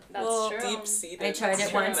it. That's Well, true. Deep seated. I tried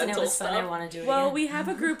it once and it was fun. I want to do it Well, again. we have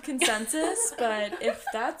a group consensus, but if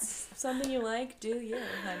that's something you like, do you,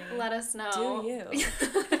 honey? Let us know. Do you?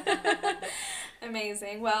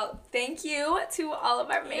 Amazing. Well, thank you to all of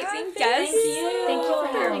our amazing thank guests. you. Thank you for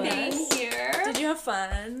having being us. here. Did you have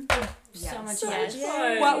fun? so much Yes.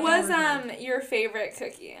 fun. What was your favorite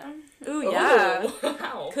cookie? Ooh, yeah. Oh,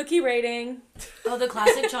 wow. Cookie rating. Oh, the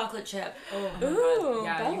classic chocolate chip. Oh, Ooh,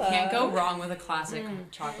 Yeah, you Bella. can't go wrong with a classic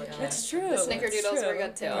chocolate chip. That's true. The snickerdoodles That's were true.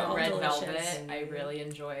 good too. Yeah. Red Delicious. velvet, I really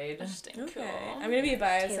enjoyed. Interesting. Okay. Cool. I'm gonna be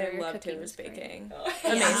biased. Taylor, I your love cookie Taylor's was great. baking.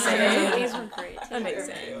 Yeah. These were great.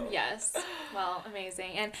 Amazing. Yes. Well,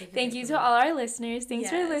 amazing. And Thank you thank for you to coming. all our listeners. Thanks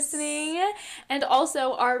for Yes. listening. And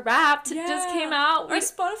also our Wrapped just came out. Our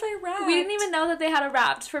Spotify Wrapped. We didn't even know that they had a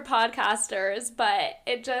Wrapped for podcasters, but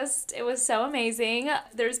it was so amazing.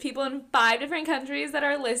 There's people in 5 different countries that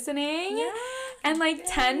are listening. Yeah. And like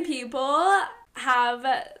 10 people have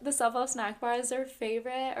the Self Love Snack Bar as their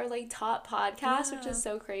favorite or like top podcast, which is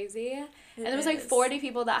so crazy. And there was like 40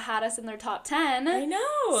 people that had us in their top 10. I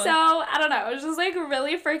know. So, I don't know. It was just like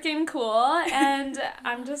really freaking cool. And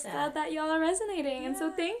I'm just glad that y'all are resonating. And so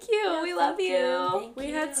thank you. Yeah, we love you.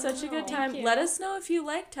 We had such a good time. you. Let us know if you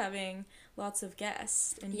liked having lots of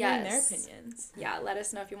guests and hearing their opinions. Yeah, let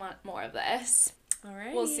us know if you want more of this. All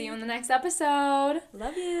right. We'll see you in the next episode.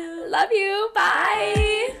 Love you. Love you.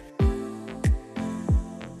 Bye.